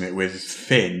Wars, doesn't it? With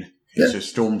Finn, he's a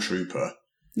stormtrooper.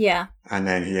 Yeah. And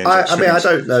then he ends up I mean, I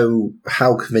don't know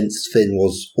how convinced Finn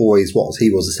always was. He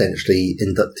was essentially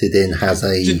inducted in as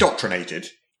a... He's indoctrinated.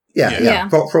 Yeah.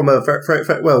 From a very,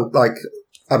 well, like...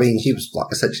 I mean, he was like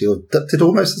essentially abducted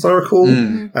almost, as I recall,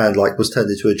 and like was turned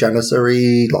into a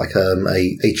janissary, like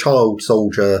a child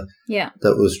soldier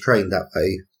that was trained that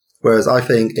way. Whereas I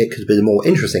think it could have been a more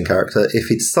interesting character if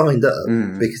he'd signed up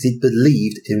because he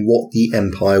believed in what the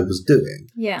Empire was doing.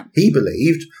 Yeah. He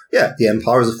believed, the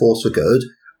Empire is a force for good,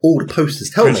 all the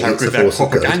posters tell me how it's good a that force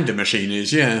of good. propaganda machine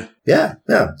is, yeah. Yeah.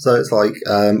 So it's like,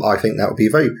 I think that would be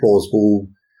very plausible.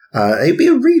 It'd be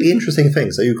a really interesting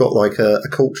thing. So you've got like a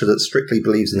culture that strictly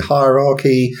believes in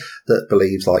hierarchy, that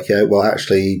believes like,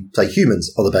 actually, say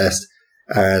humans are the best,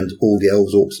 and all the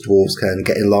elves, orcs, dwarves can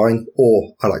get in line.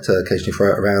 Or I like to occasionally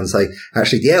throw it around and say,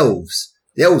 actually, the elves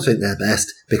think they're best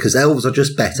because elves are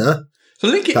just better. So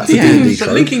linking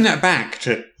that back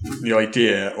to the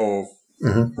idea of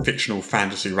fictional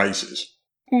fantasy races.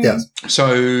 Yes.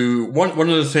 So one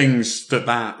of the things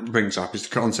that brings up is the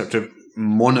concept of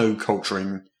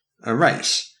monoculturing a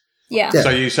race. Yeah. So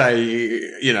you say,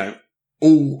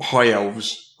 all high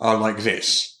elves are like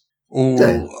this. All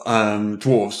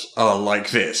dwarves are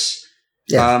like this.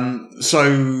 Yeah. So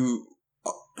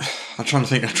I'm trying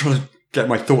to get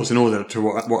my thoughts in order to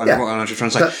what I'm actually trying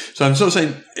to say. So I'm sort of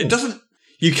saying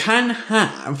you can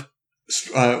have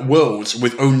worlds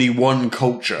with only one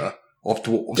culture of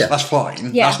dwarves. Yeah. That's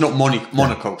fine. Yeah. That's not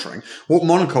monoculturing. What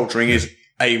monoculturing is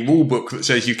a rule book that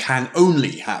says you can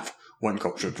only have one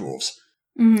culture of dwarves.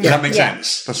 Mm-hmm. Does that make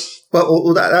sense? That's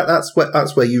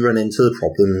where you run into the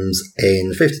problems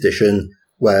in 5th edition,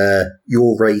 where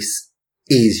your race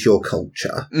is your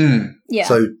culture. Mm. Yeah.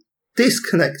 So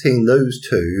disconnecting those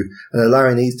two and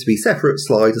allowing these to be separate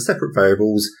sliders, separate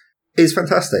variables, is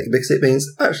fantastic, because it means,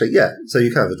 actually, so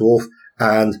you can have a dwarf,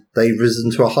 and they've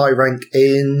risen to a high rank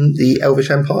in the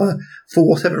Elvish Empire. For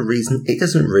whatever reason, it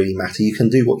doesn't really matter. You can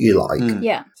do what you like. Mm.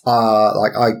 Yeah.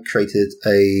 Like, I created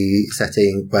a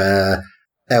setting where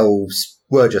elves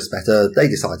were just better. They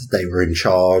decided they were in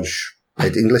charge.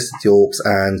 They'd enlisted the orcs,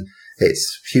 and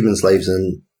it's human slaves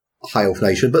and high elf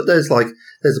nation. But there's a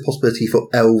possibility for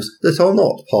elves that are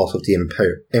not part of the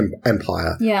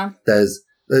empire. Yeah. There's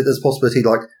a possibility,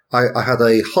 like, I had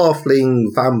a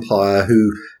halfling vampire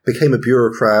who became a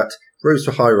bureaucrat, rose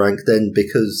to high rank, then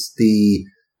because the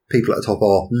people at the top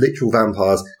are literal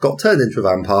vampires, got turned into a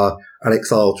vampire and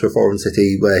exiled to a foreign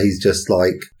city where he's just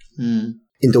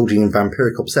indulging in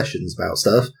vampiric obsessions about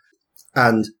stuff.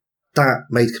 And that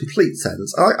made complete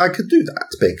sense. I could do that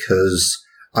because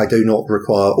I do not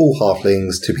require all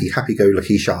halflings to be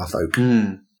happy-go-lucky Shire folk.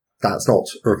 Mm. That's not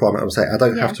a requirement I'm saying. I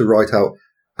don't have to write out,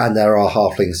 and there are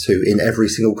halflings too in every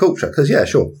single culture. Because,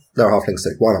 sure, there are halflings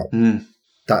too. Why not? Mm.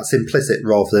 That's implicit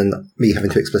rather than me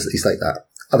having to explicitly state that.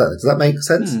 I don't know. Does that make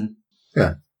sense? Mm.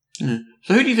 Yeah. Mm.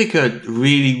 So who do you think are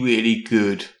really, really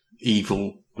good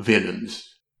evil villains?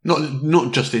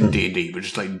 Not just in D&D, but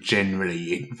just like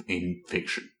generally in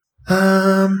fiction.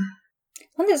 One's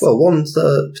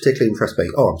particularly impressed me.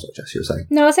 Oh, I'm sorry, Jess, you were saying.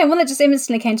 No, I was saying one that just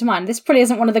instantly came to mind. This probably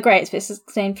isn't one of the greats, but it's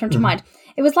just came to mind.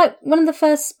 It was like one of the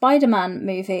first Spider-Man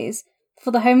movies for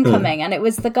the Homecoming, and it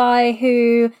was the guy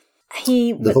who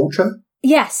The Vulture?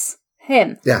 Yes,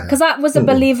 him. Yeah. Because that was a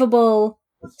believable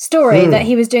story that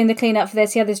he was doing the cleanup for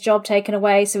this. He had his job taken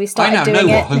away, so he started doing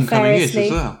it nefariously. I now know what Homecoming is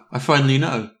as well. I finally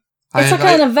know. It's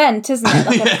an event, isn't it?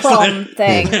 Like a prom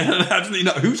thing. Absolutely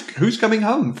not. Who's coming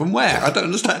home from where? I don't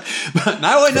understand. But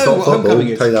now I know what Homecoming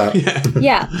is. So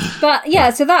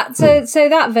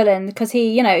that villain, because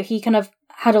he kind of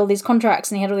had all these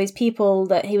contracts and he had all these people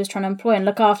that he was trying to employ and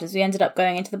look after, so he ended up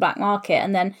going into the black market,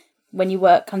 and then when you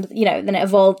work then it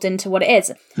evolved into what it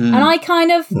is. And I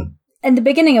kind of, in the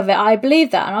beginning of it, I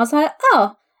believed that, and I was like,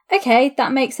 oh, okay,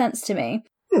 that makes sense to me.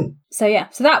 So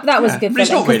that was a good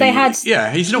villain, because they had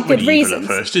he's not really evil at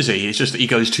first, is he? It's just that he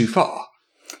goes too far.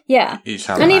 Yeah,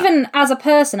 even as a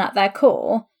person at their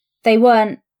core, they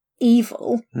weren't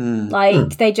evil.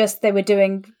 They were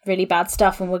doing really bad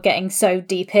stuff and were getting so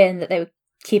deep in that they were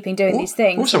keeping doing these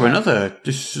things. Also,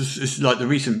 this is like the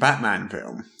recent Batman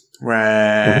film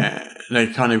where they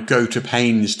kind of go to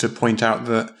pains to point out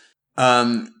that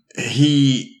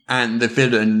he and the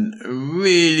villain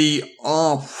really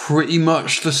are pretty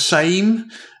much the same,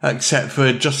 except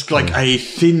for just like a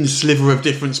thin sliver of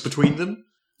difference between them.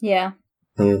 Yeah.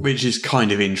 Which is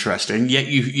kind of interesting. Yet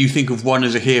you think of one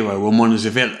as a hero and one as a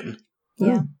villain.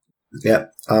 Yeah. Yeah.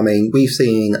 I mean, we've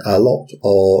seen a lot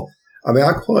of... I mean,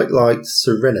 I quite liked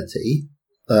Serenity,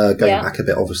 going back a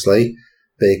bit, obviously,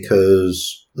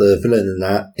 because the villain in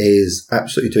that is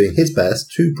absolutely doing his best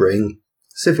to bring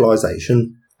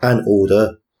civilization and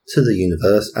order to the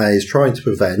universe, and is trying to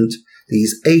prevent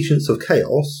these agents of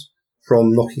chaos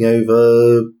from knocking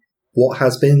over what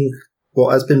has been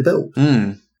built.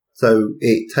 So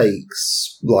it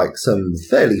takes like some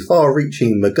fairly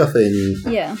far-reaching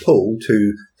MacGuffin pull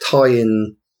to tie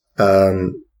in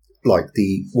one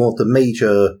of the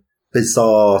major,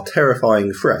 bizarre,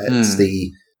 terrifying threats,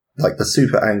 the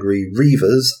super angry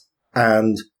Reavers,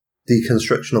 and the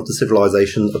construction of the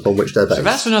civilization upon which they're based. So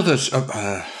that's another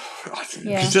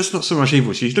Because that's not so much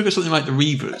evil. So you look at something like the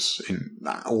Reavers in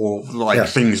that, or like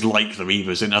things like the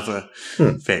Reavers in other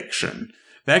fiction.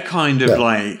 They're kind of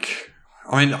like.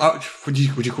 I mean, would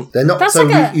you call? They're not. That's so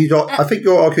like I think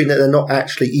you're arguing that they're not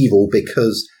actually evil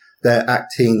because they're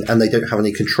acting and they don't have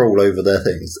any control over their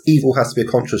things. Evil has to be a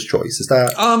conscious choice. Is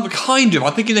that? Kind of.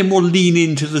 I think they more lean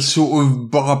into the sort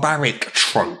of barbaric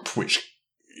trope, which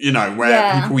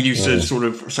where people used to sort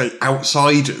of say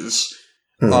outsiders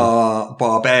are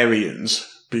barbarians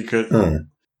because.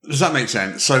 Does that make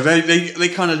sense? So they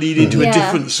kind of lead into a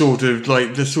different sort of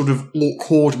like the sort of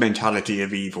horde mentality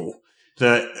of evil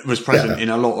that was present in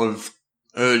a lot of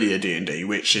earlier D&D,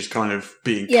 which is kind of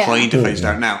being kind of phased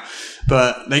out now.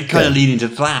 But they kind of lean into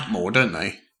that more, don't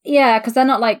they? Yeah, because they're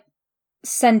not like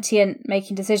sentient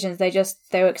making decisions. They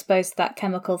were exposed to that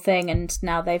chemical thing and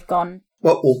now they've gone...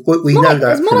 Well we know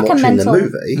that from watching the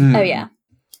movie. Oh, yeah.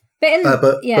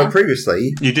 But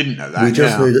previously... You didn't know that. We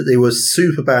just knew that there was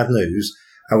super bad news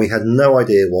and we had no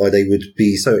idea why they would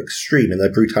be so extreme in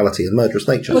their brutality and murderous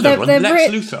nature. Well,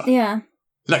 Lex Luthor. Yeah.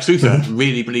 Lex Luthor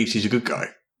really believes he's a good guy.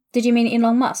 Did you mean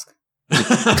Elon Musk?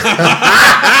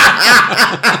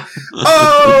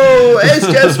 Oh, it's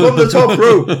just from the top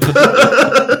rope.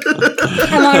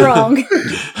 Am I wrong?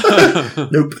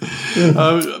 Nope.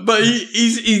 But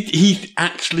he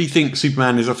actually thinks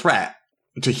Superman is a threat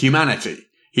to humanity.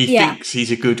 He thinks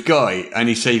he's a good guy and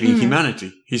he's saving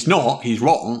humanity. He's not. He's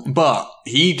wrong. But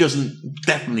he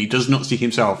definitely does not see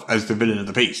himself as the villain of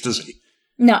the piece, does he?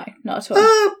 No, not at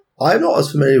all. I'm not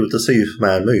as familiar with the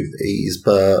Superman movies,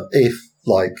 but if,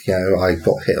 I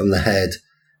got hit on the head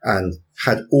and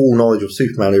had all knowledge of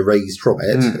Superman erased from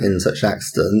it in such an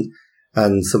accident,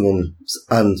 and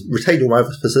retained all my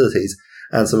other facilities,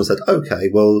 and someone said, okay,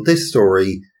 well, this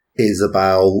story is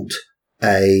about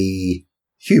a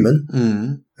human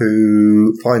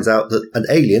who finds out that an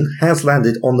alien has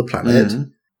landed on the planet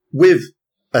with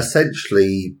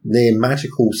essentially near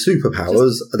magical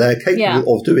superpowers. They're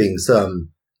capable of doing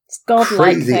some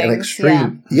crazy and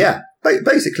extreme,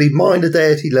 basically minor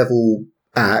deity level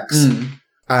acts.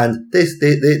 And this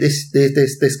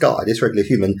guy, this regular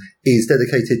human, is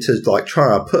dedicated to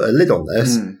try to put a lid on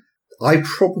this. I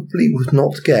probably would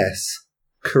not guess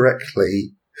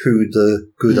correctly who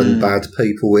the good and bad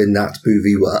people in that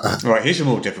movie were. Right, here's a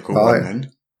more difficult one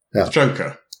then. Yeah.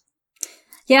 Joker.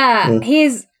 Yeah,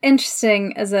 he's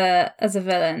interesting as a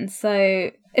villain. So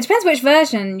it depends which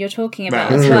version you're talking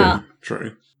about as well.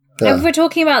 True. Yeah. If we're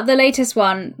talking about the latest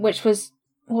one, which was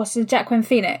Joaquin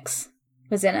Phoenix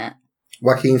was in it.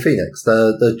 Joaquin Phoenix,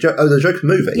 the Joker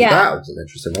movie. Yeah. That was an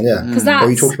interesting one, yeah. Because Or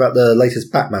you talk about the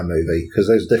latest Batman movie, because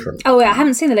those are different. Oh, yeah, I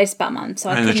haven't seen the latest Batman, so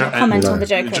I can't comment on the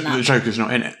Joker in that. The Joker's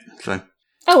not in it, so...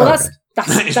 Oh, well, that's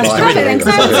perfect then,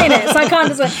 because I haven't seen it, so I can't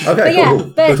just... Okay,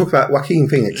 cool. We'll talk about Joaquin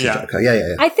Phoenix. Joker.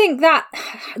 Yeah. I think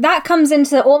that comes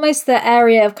into almost the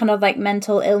area of kind of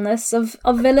mental illness of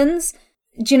villains.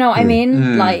 Do you know what I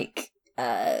mean?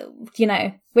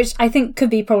 Which I think could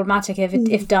be problematic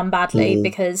if done badly,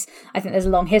 because I think there's a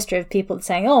long history of people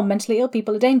saying, "Oh, mentally ill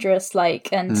people are dangerous,"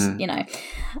 and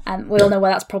we all know why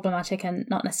that's problematic and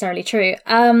not necessarily true.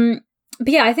 But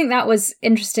yeah, I think that was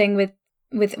interesting with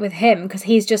him, because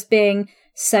he's just being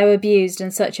so abused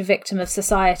and such a victim of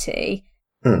society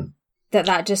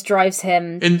that just drives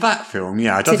him in that film.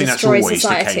 Yeah, I don't think that's always the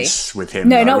case with him.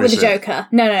 No, not with the Joker.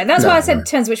 No. That's why I said it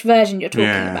depends which version you're talking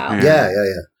about. Yeah.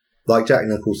 Like Jack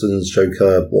Nicholson's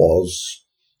Joker was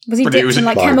he dipped in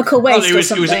chemical waste or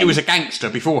something? It was a gangster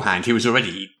beforehand. He was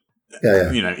already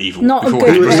evil. Not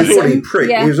beforehand. a good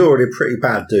person. He was already a pretty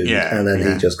bad dude, and then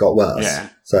he just got worse. Yeah.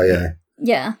 So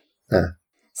yeah.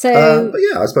 So, but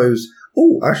yeah, I suppose.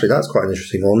 Oh, actually, that's quite an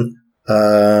interesting one.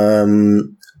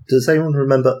 Does anyone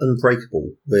remember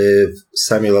Unbreakable with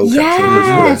Samuel L. Jackson?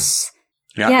 Yes.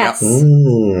 Yes.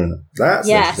 That's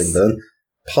interesting then.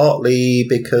 Partly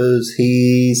because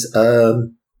he's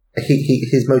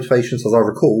his motivations, as I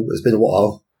recall, it's been a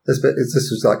while. This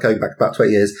was going back about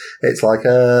 20 years. It's partly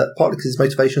because his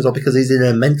motivations are because he's in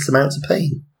immense amounts of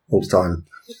pain all the time.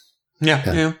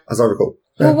 Yeah. As I recall.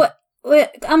 Yeah. Well,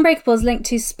 Unbreakable is linked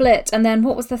to Split, and then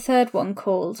what was the third one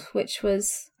called? Which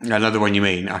was another one you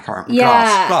mean? I can't remember.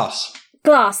 Yeah.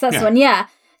 Glass. That's the one. Yeah.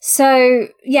 So,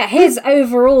 his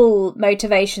overall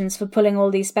motivations for pulling all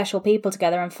these special people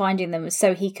together and finding them was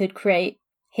so he could create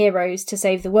heroes to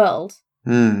save the world.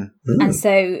 And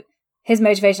so his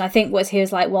motivation, I think, was he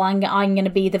was like, well, I'm going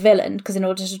to be the villain, because in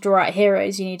order to draw out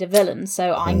heroes, you need a villain.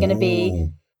 So I'm going to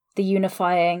be the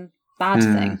unifying bad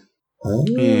thing.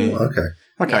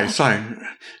 Okay, so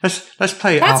let's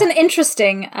play. That's an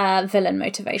interesting villain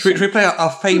motivation. Should we play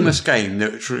our famous game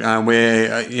that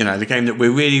the game that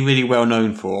we're really, really well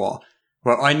known for,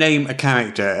 Well, I name a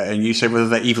character and you say whether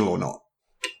they're evil or not.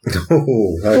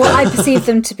 Oh, okay. Well, I perceive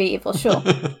them to be evil, sure.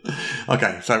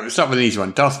 Okay, so let's start with an easy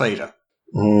one. Darth Vader.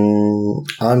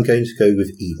 I'm going to go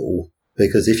with evil,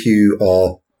 because if you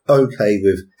are okay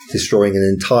with destroying an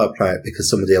entire planet because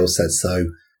somebody else said so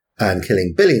and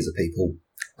killing billions of people,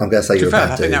 I'm going to say you're a bad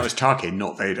dude. I think that was Tarkin,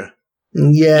 not Vader.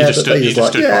 Yeah, but Vader's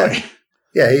like, yeah.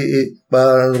 Yeah,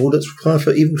 all that's required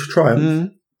for evil to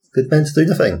triumph. Good men to do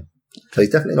nothing. So he's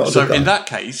definitely not a good guy. So in that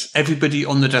case, everybody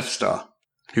on the Death Star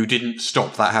who didn't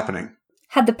stop that happening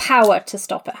had the power to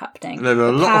stop it happening. There were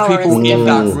a lot of people in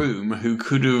that room who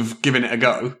could have given it a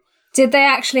go. Did they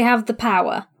actually have the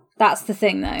power? That's the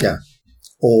thing, though. Yeah.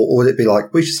 Or would it be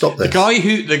like, we should stop this?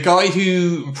 The guy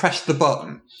who pressed the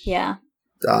button. Yeah.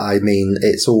 I mean,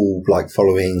 it's all like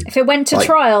following. If it went to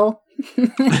trial,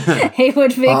 he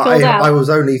would be called out. I was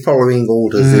only following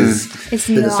orders. It's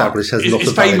been established as not a valid defense.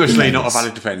 It's famously not a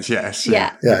valid defense. Yes.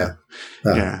 Yeah.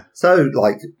 So,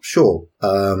 like, sure.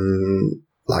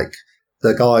 Like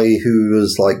the guy who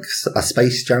was like a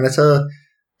space janitor,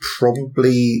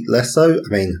 probably less so. I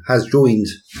mean, has joined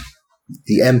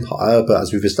the Empire, but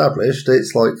as we've established,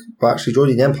 it's like, well, actually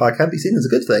joining the Empire can be seen as a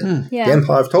good thing. Yeah. The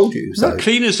Empire have told you. So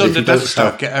cleaners on the Death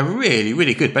Star get a really,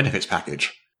 really good benefits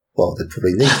package. Well, they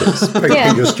probably need to. It's a very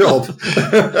dangerous job.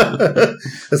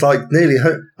 It's like nearly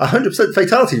 100%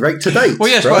 fatality rate to date. Well,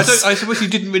 yes, but I suppose you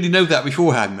didn't really know that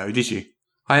beforehand, though, did you?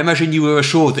 I imagine you were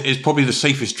assured that it's probably the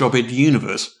safest job in the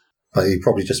universe. But you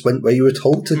probably just went where you were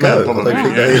told to go. Well, probably,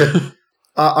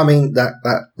 I mean, that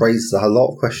raises a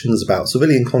lot of questions about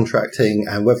civilian contracting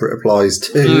and whether it applies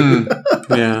to...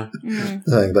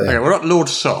 Okay, what about Lord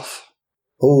Soth?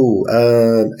 Oh,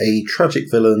 a tragic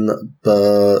villain,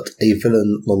 but a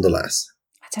villain nonetheless.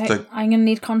 I'm going to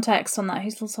need context on that.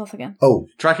 Who's Lord Soth again? Oh.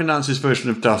 Dragonlance's version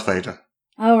of Darth Vader.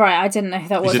 Oh, right. I didn't know who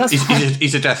that was.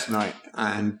 He's a Death Knight.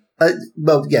 And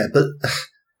well, yeah, but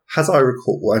as I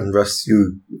recall, and Russ,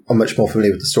 you are much more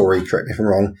familiar with the story, correct me if I'm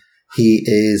wrong, he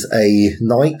is a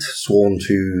knight sworn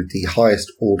to the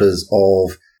highest orders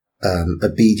of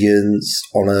obedience,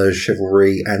 honour,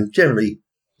 chivalry, and generally,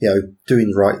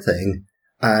 doing the right thing.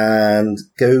 And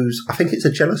goes, I think it's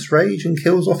a jealous rage, and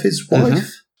kills off his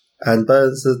wife and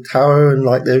burns the tower and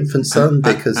like the infant son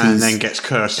because and then gets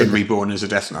cursed and reborn as a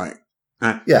Death Knight.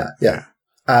 Yeah.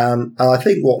 And I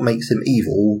think what makes him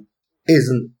evil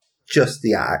isn't just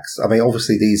the acts. I mean,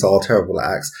 obviously these are terrible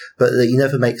acts, but he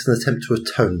never makes an attempt to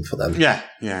atone for them. Yeah.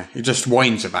 He just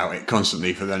whines about it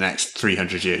constantly for the next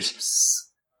 300 years.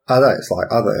 I know, it's like,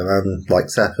 like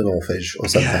set up an orphanage or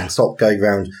something. Yeah. Stop going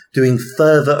around doing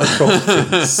further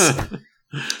atrocities.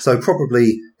 So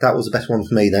probably that was the best one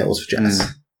for me than it was for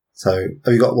Jess. So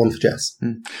have you got one for Jess?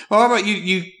 Well, how about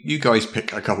you guys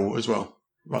pick a couple as well?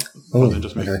 Rather than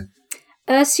just me. Okay.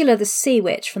 Ursula the Sea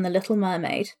Witch from The Little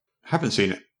Mermaid. Haven't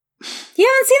seen it. You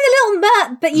haven't seen The Little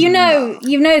Mermaid, but you know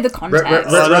the context. I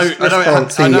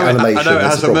know it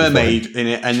has a mermaid in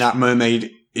it, and that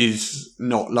mermaid is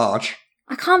not large.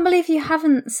 I can't believe you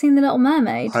haven't seen The Little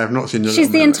Mermaid. I have not seen The Little Mermaid.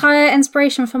 She's the entire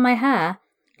inspiration for my hair.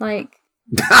 Like...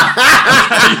 it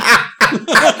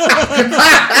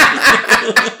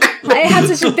had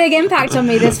such a big impact on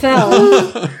me, this film.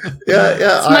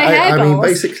 Yeah. My hair goals. I mean,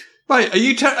 basically... Right, are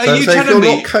you telling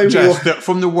me, Jess, that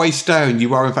from the waist down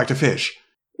you are in fact a fish?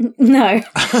 No,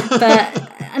 but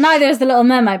neither is The Little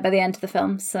Mermaid by the end of the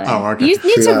film. So okay. You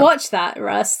need to watch that,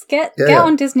 Russ. Get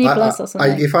on Disney Plus or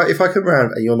something. If I come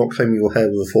round and you're not combing your hair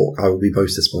with a fork, I will be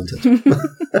most disappointed.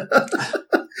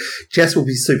 Jess will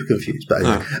be super confused. But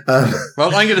anyway,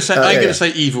 well, I'm going to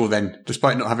say evil then,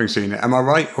 despite not having seen it. Am I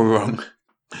right or wrong?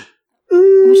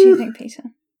 What do you think, Peter?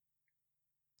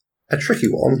 A tricky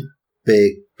one,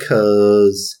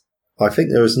 because I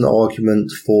think there is an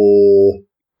argument for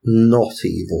not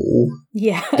evil,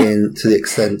 to the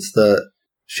extent that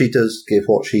she does give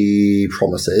what she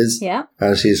promises,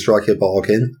 and she is striking a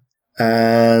bargain,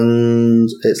 and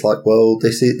it's like, well,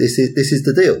 this is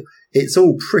the deal. It's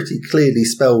all pretty clearly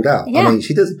spelled out. I mean,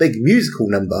 she does a big musical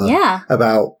number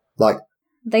about like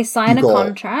they sign a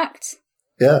contract.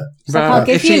 Yeah, so I can't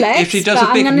give you legs, if she does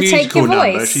a big musical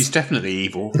number, she's definitely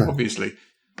evil, obviously.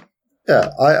 Yeah,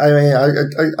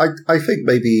 I think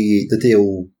maybe the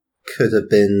deal could have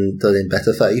been done in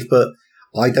better faith, but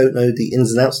I don't know the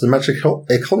ins and outs of the magic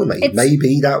economy.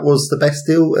 Maybe that was the best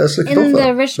deal Ursula could offer.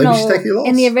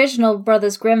 In the original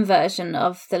Brothers Grimm version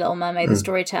of The Little Mermaid, the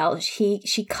storytell,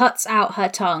 she cuts out her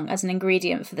tongue as an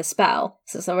ingredient for the spell,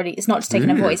 so it's not just taking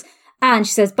her voice. And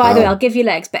she says, by the way, I'll give you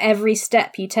legs, but every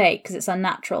step you take, because it's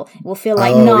unnatural, it will feel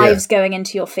like knives going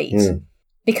into your feet.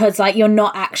 Because you're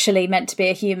not actually meant to be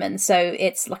a human, so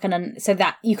it's like so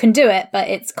that you can do it, but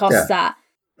it costs that.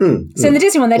 So in the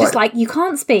Disney one, they're just like, you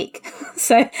can't speak.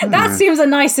 So that seems a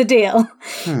nicer deal.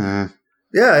 Yeah.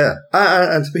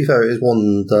 And to be fair, it is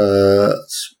one that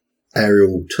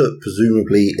Ariel took,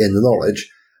 presumably in the knowledge.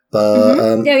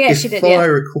 But she did.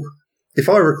 If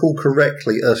I recall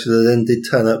correctly, Ursula then did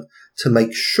turn up to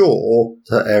make sure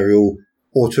that Ariel,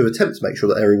 or to attempt to make sure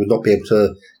that Ariel would not be able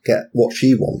to get what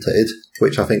she wanted,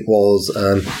 which I think was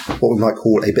what we might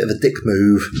call a bit of a dick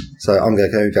move. So I'm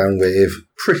going to go down with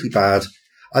pretty bad.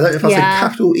 I don't know if I said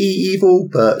capital E evil,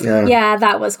 but yeah. Yeah,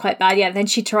 that was quite bad. Yeah, then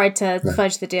she tried to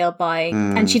fudge the deal by,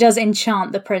 and she does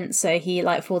enchant the prince, so he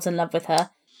falls in love with her.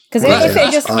 Because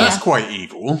that's quite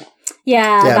evil.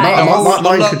 Yeah,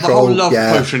 mind control. The whole love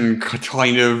potion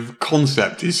kind of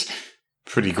concept is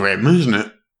pretty grim, isn't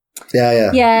it?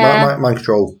 Yeah. Mind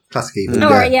control, classic evil. All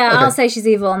right, I'll say she's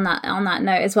evil on that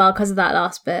note as well because of that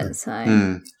last bit.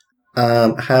 So.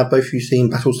 Have both of you seen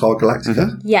Battlestar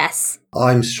Galactica? Yes.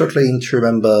 I'm struggling to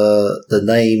remember the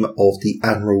name of the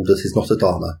admiral that is not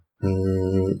Adama.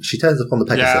 She turns up on the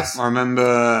Pegasus. Yeah, I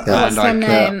remember. What's her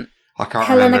name? I can't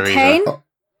Helena remember Kane? either.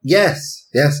 Yes,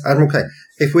 Admiral Kane.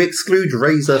 If we exclude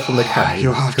Razor from the canon,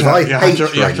 you have to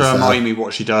remind me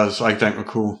what she does. I don't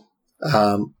recall.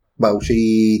 Well,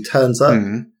 she turns up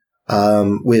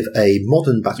with a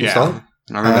modern Battlestar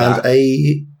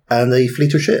and a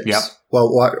fleet of ships. Yep.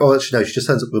 Well, actually, no, she just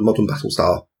turns up with a modern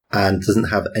Battlestar and doesn't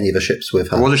have any of the ships with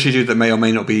her. What does she do that may or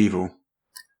may not be evil?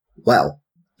 Well,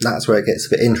 that's where it gets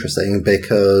a bit interesting,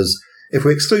 because if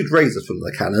we exclude Razor from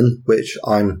the canon, which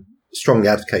I'm strongly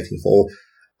advocating for,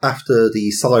 after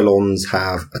the Cylons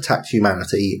have attacked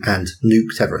humanity and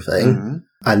nuked everything,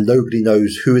 and nobody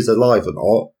knows who is alive or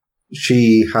not,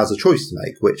 she has a choice to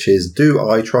make, which is, do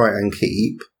I try and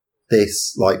keep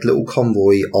this little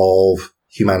convoy of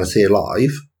humanity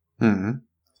alive,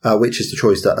 which is the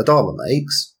choice that Adama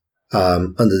makes,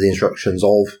 under the instructions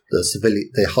of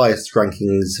the highest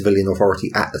ranking civilian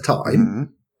authority at the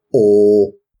time,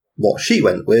 or what she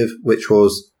went with, which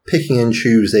was picking and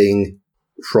choosing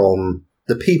from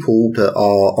the people that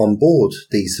are on board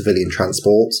these civilian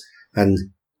transports and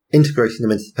integrating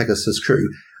them into the Pegasus crew,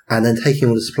 and then taking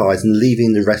all the supplies and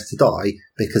leaving the rest to die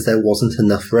because there wasn't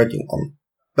enough for anyone.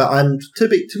 But to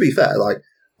be fair,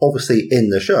 obviously in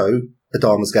the show,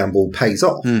 Adama's gamble pays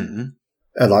off. And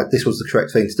this was the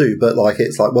correct thing to do. But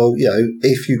it's well,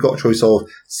 if you've got a choice of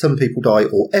some people die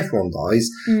or everyone dies,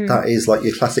 that is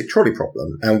your classic trolley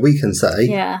problem. And we can say,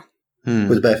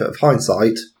 with the benefit of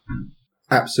hindsight,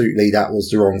 absolutely that was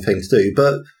the wrong thing to do.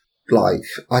 But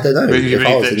I don't know if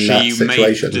I was in that situation. She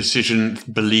made the decision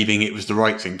believing it was the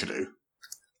right thing to do.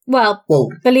 Well,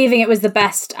 believing it was the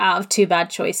best out of two bad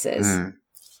choices.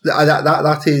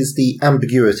 That is the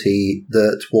ambiguity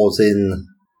that was in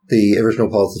the original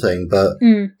part of the thing, but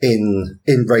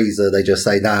in Razor they just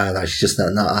say, nah, she's just a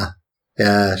nutter.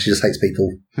 Yeah, she just hates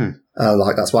people.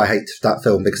 That's why I hate that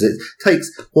film, because it takes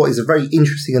what is a very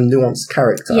interesting and nuanced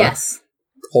character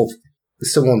of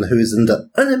someone who is under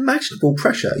unimaginable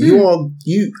pressure.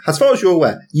 You, as far as you're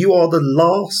aware, you are the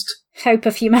last hope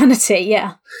of humanity.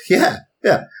 Yeah.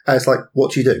 And it's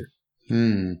what do you do?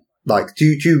 Do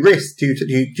you risk? Do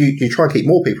you try and keep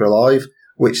more people alive,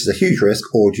 which is a huge risk,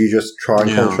 or do you just try and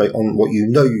concentrate on what you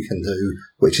know you can do,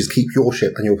 which is keep your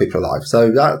ship and your people alive? So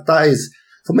that is,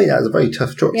 for me, that is a very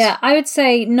tough choice. Yeah, I would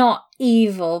say not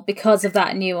evil because of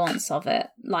that nuance of it,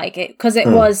 because it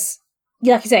was,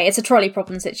 like you say, it's a trolley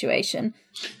problem situation.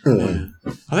 I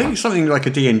think it's something like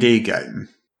a D&D game.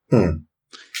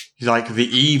 The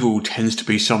evil tends to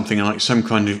be something like some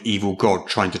kind of evil god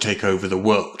trying to take over the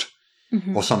world.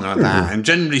 Or something like that. And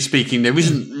generally speaking, there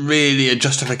isn't really a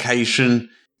justification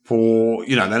for,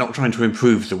 they're not trying to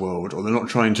improve the world, or they're not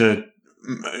trying to,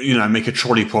 make a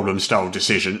trolley problem style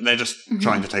decision. They're just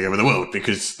trying to take over the world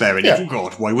because they're an evil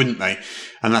god. Why wouldn't they?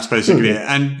 And that's basically it.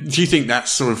 And do you think that's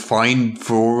sort of fine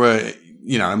for, it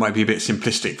might be a bit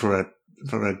simplistic for a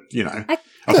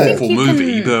thoughtful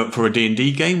movie, but for a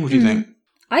D&D game, what do you think?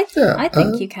 I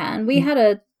think you can. We had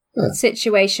a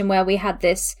situation where we had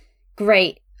this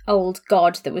great old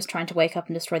god that was trying to wake up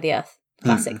and destroy the earth.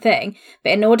 Classic thing.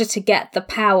 But in order to get the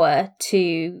power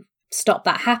to stop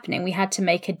that happening, we had to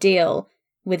make a deal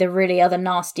with a really other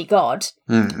nasty god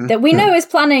that we know is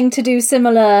planning to do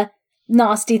similar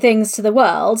nasty things to the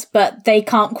world, but they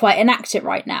can't quite enact it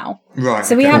right now. Right.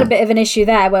 So we had a bit of an issue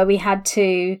there where we had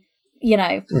to,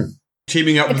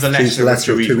 teaming up with the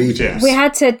lesser of two evils. Yes. We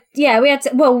had to.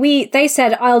 Well, they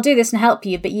said, I'll do this and help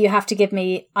you, but you have to give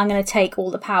me, I'm going to take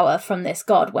all the power from this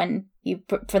god when you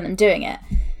from them doing it.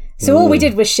 So all we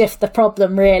did was shift the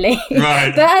problem, really.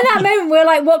 Right. But at that moment, we were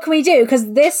like, what can we do?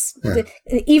 Because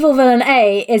the Evil Villain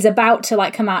A is about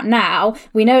to come out now.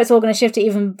 We know it's all going to shift to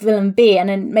Evil Villain B, and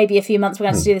in maybe a few months we're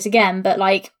going to have to do this again. But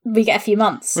we get a few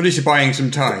months. Well, at least you're buying some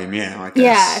time, yeah, I guess.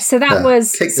 Yeah, so that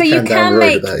was... So you can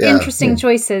make interesting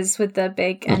choices with the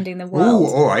big ending the world. Oh,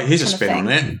 all right, here's a spin on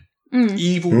it.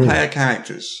 Evil player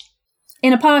characters.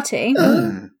 In a party?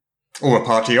 Or a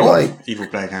party of evil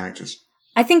player characters.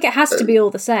 I think it has to be all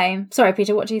the same. Sorry,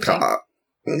 Peter, what do you think? I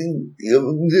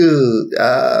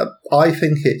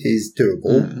think it is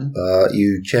doable.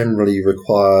 You generally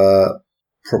require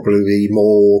probably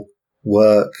more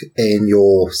work in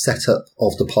your setup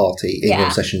of the party in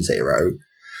your session 0.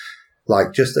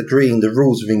 Like just agreeing the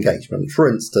rules of engagement. For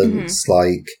instance,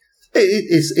 like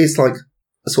it's like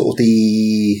sort of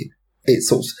the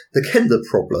Kender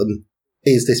problem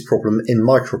is this problem in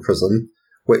Microcosm,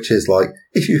 which is like,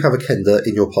 if you have a Kender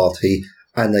in your party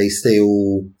and they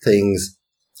steal things,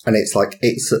 and it's like,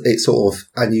 it's sort of,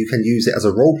 and you can use it as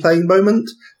a role-playing moment,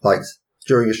 like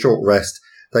during a short rest,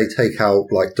 they take out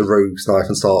like the rogue's knife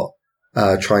and start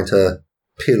trying to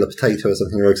peel a potato or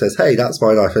something. The rogue says, "Hey, that's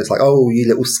my knife." And it's like, "Oh, you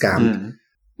little scamp."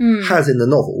 As in the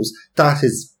novels, that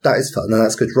is fun and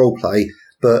that's good role-play.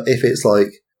 But if it's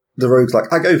like, the rogue's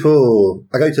like, I go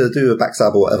to do a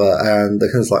backstab or whatever, and the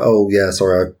Kender's like, "Oh yeah,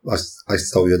 sorry, I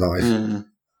stole your knife."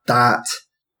 That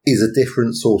is a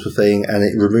different sort of thing, and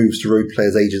it removes the rogue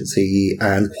player's agency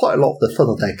and quite a lot of the fun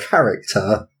of their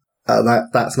character, and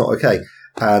that's not okay.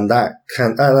 And and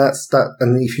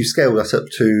if you scale that up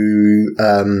to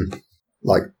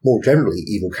like more generally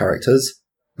evil characters,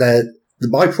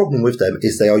 my problem with them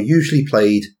is they are usually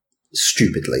played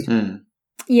stupidly.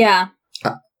 Yeah.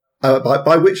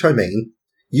 By which I mean,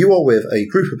 you are with a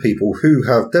group of people who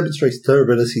have demonstrated their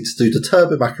ability to do the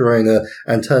Turbo Macarena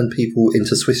and turn people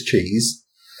into Swiss cheese,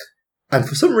 and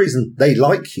for some reason they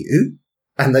like you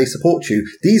and they support you.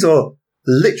 These are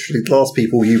literally the last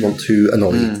people you want to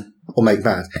annoy or make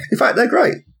mad. In fact, they're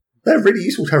great. They're really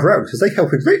useful to have around because they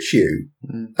help enrich you,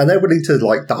 and they're willing to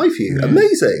like die for you.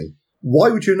 Amazing. Why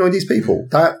would you annoy these people?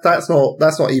 That's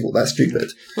not evil. That's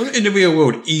stupid. Well, in the real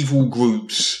world, evil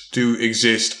groups do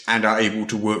exist and are able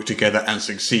to work together and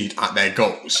succeed at their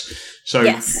goals. So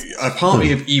a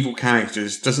party of evil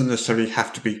characters doesn't necessarily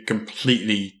have to be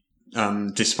completely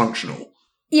dysfunctional.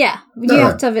 Yeah, you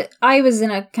have to have it. I was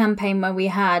in a campaign where we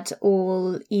had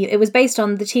it was based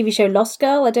on the TV show Lost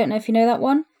Girl. I don't know if you know that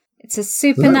one. It's a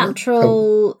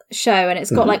supernatural show, and it's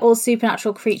got like all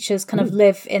supernatural creatures kind of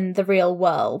live in the real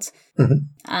world.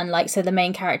 And like, so the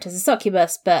main character is a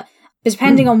succubus, but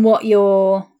depending on what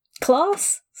your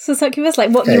class, so succubus,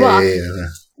 like what you are,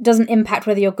 doesn't impact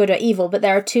whether you're good or evil. But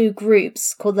there are two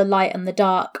groups called the light and the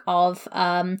dark of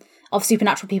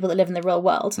supernatural people that live in the real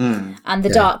world. And the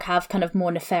dark have kind of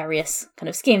more nefarious kind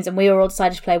of schemes. And we all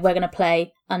decided to we're going to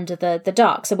play under the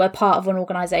dark. So we're part of an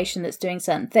organisation that's doing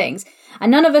certain things. And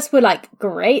none of us were like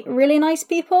great, really nice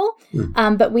people.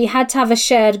 But we had to have a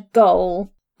shared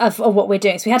goal of what we're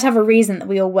doing. So we had to have a reason that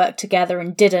we all worked together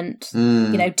and didn't,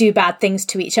 do bad things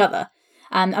to each other.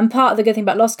 And part of the good thing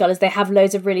about Lost Girl is they have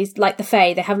loads of really, like the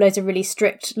Fae, they have loads of really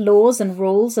strict laws and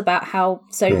rules about how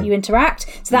you interact.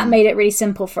 So that made it really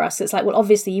simple for us. It's like, well,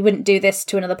 obviously you wouldn't do this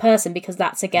to another person because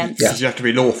that's against... You have to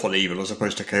be lawful evil as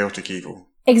opposed to chaotic evil.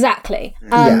 Exactly.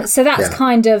 So that's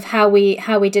kind of how we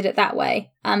did it that way.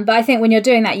 But I think when you're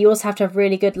doing that, you also have to have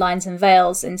really good lines and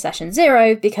veils in session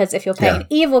 0, because if you're playing an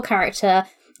evil character,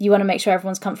 you want to make sure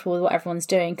everyone's comfortable with what everyone's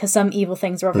doing, because some evil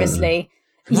things are obviously...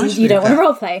 You don't want to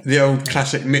roleplay. The old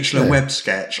classic Mitchell and Webb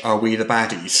sketch, Are We the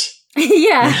Baddies?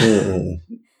 Yeah.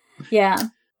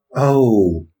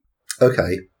 Oh,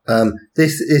 okay.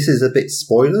 This is a bit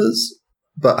spoilers,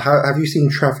 but have you seen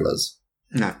Travellers?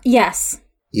 No. Yes.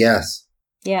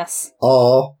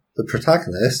 Are the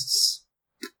protagonists,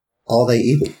 are they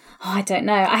evil? Oh, I don't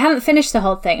know. I haven't finished the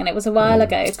whole thing, and it was a while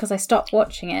ago because I stopped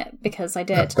watching it because I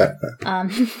did.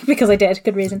 Because I did.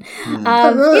 Good reason. It's one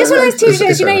of those TV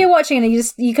shows, you're watching and you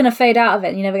kind of fade out of it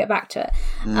and you never get back to it.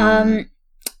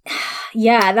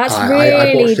 That's really...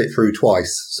 I watched it through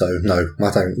twice, so no, I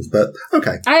don't. But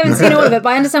okay. I haven't seen all of it,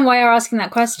 but I understand why you're asking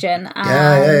that question.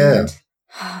 And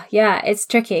yeah, it's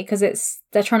tricky because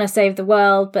they're trying to save the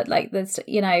world, but like there's,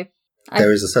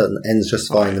 there is a certain ends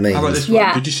justifying the means. How about this one?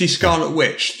 Yeah. Did you see Scarlet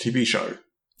Witch TV show?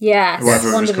 Yes,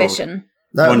 WandaVision.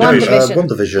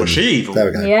 WandaVision. Was she evil? There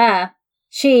we go. Yeah.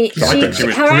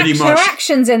 her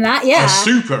actions in that, are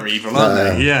super evil,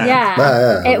 aren't they?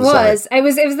 Yeah. It was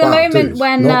the moment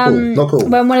when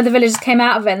when one of the villagers came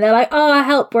out of it and they're like, oh,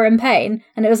 help, we're in pain.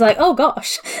 And it was like, oh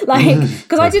gosh. Like,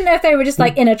 because I didn't know if they were just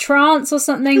like in a trance or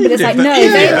something, but it's like, no,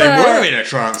 they were in a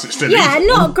trance. It's still evil.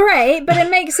 Not great, but it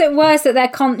makes it worse that they're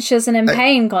conscious and in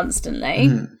pain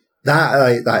constantly.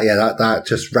 That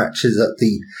just ratchets up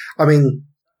I mean,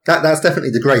 that's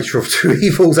definitely the greater of two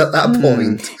evils at that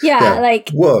point. Like,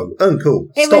 whoa, uncool.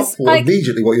 Stop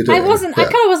immediately what you're doing. I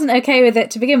kind of wasn't okay with it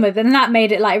to begin with, and that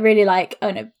made it like really like, oh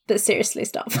no, but seriously,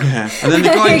 stop. Yeah, and then the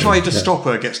guy tried to stop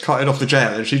her, gets carted off the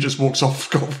jail, and she just walks off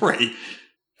scot-free.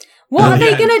 What are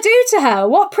they going to do to her?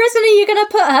 What prison are you going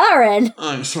to put her in?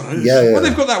 I suppose. Well,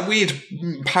 they've got that weird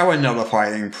power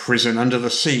nullifying prison under the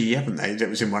sea, haven't they? That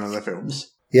was in one of the films.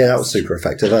 Yeah, that was super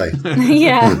effective, eh?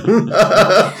 Yeah.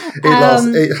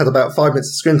 It had about 5 minutes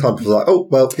of screen time before like, oh,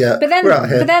 well, yeah, we're out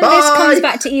here. But then this comes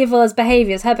back to evil as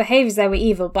behaviours. Her behaviours there were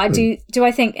evil, but do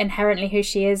I think inherently who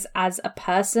she is as a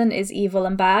person is evil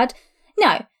and bad?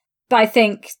 No. But I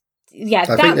think,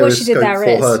 what she did there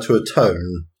is... for her to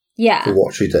atone for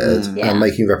what she did and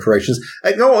making reparations,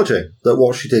 acknowledging that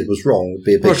what she did was wrong would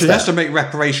be a big step. Has to make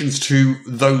reparations to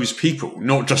those people,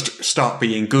 not just start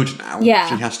being good now. Yeah.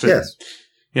 She has to... Yes.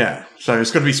 Yeah, so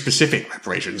it's got to be specific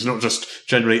reparations, not just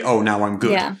generally, oh, now I'm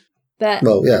good. Yeah, but...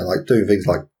 Well, like doing things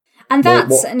like... And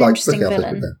that's an interesting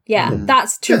villain.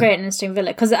 That's a very interesting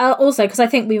villain. Because I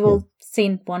think we've all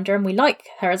seen Wanda and we like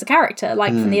her as a character,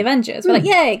 from the Avengers. We're like,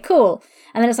 yay, cool.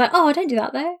 And then it's like, oh, don't do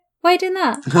that though. Why are you doing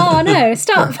that? Oh, no,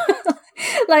 stop.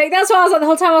 That's why I was like the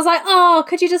whole time. I was like, oh,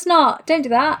 could you just not? Don't do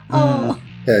that. Oh.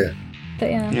 Yeah.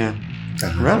 But yeah.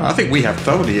 Well, I think we have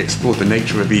thoroughly explored the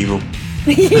nature of evil.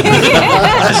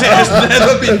 Yeah. As it has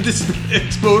never been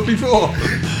explored before.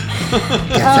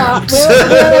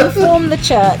 We'll inform the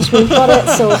church. We've got it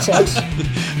sorted.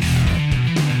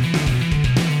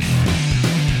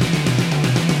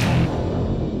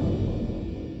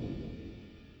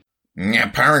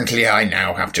 Apparently I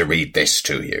now have to read this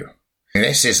to you.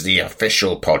 This is the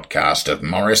official podcast of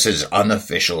Morris's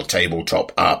unofficial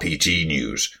tabletop RPG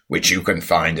news, which you can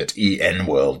find at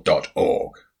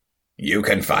enworld.org. You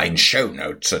can find show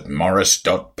notes at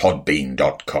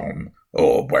morris.podbean.com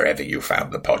or wherever you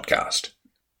found the podcast.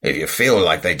 If you feel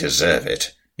like they deserve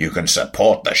it, you can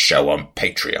support the show on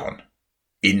Patreon.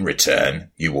 In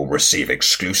return, you will receive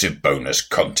exclusive bonus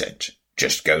content.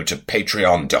 Just go to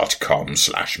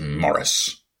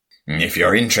patreon.com/Morris. If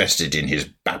you're interested in his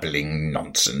babbling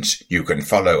nonsense, you can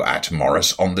follow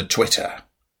 @Morris on the Twitter.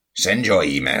 Send your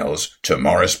emails to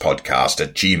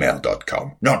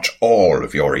morrispodcast@gmail.com. Not all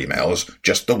of your emails,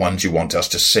 just the ones you want us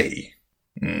to see.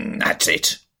 That's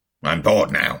it. I'm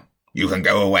bored now. You can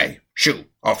go away. Shoo,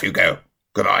 off you go.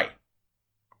 Goodbye.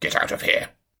 Get out of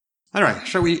here. All right,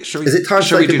 shall we? Is it time to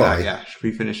say goodbye? Do that? Yeah, should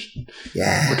we finish?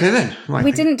 Yeah. Okay then. Right.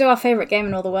 We didn't do our favourite game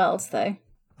in all the world, though.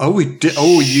 Oh, we did.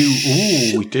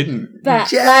 We didn't.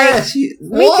 But yes, we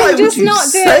can just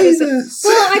not do it.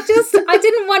 Well, I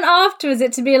didn't want afterwards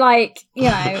it to be like,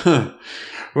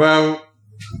 Well,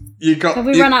 Have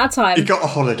we run out of time? You got a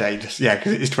holiday, because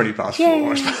it's 20 past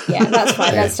 4. Yeah, that's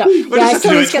fine. Let's stop. I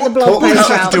still need to get the blog post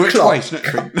out. Do it twice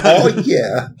next week. Oh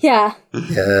yeah. Yeah.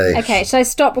 Okay, so I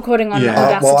stop recording on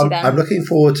Audacity then. I'm looking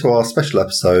forward to our special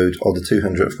episode on the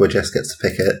 200th where Jess gets to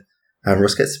pick it and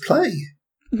Russ gets to play.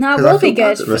 No, it will be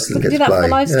good. We can do that for the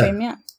live stream,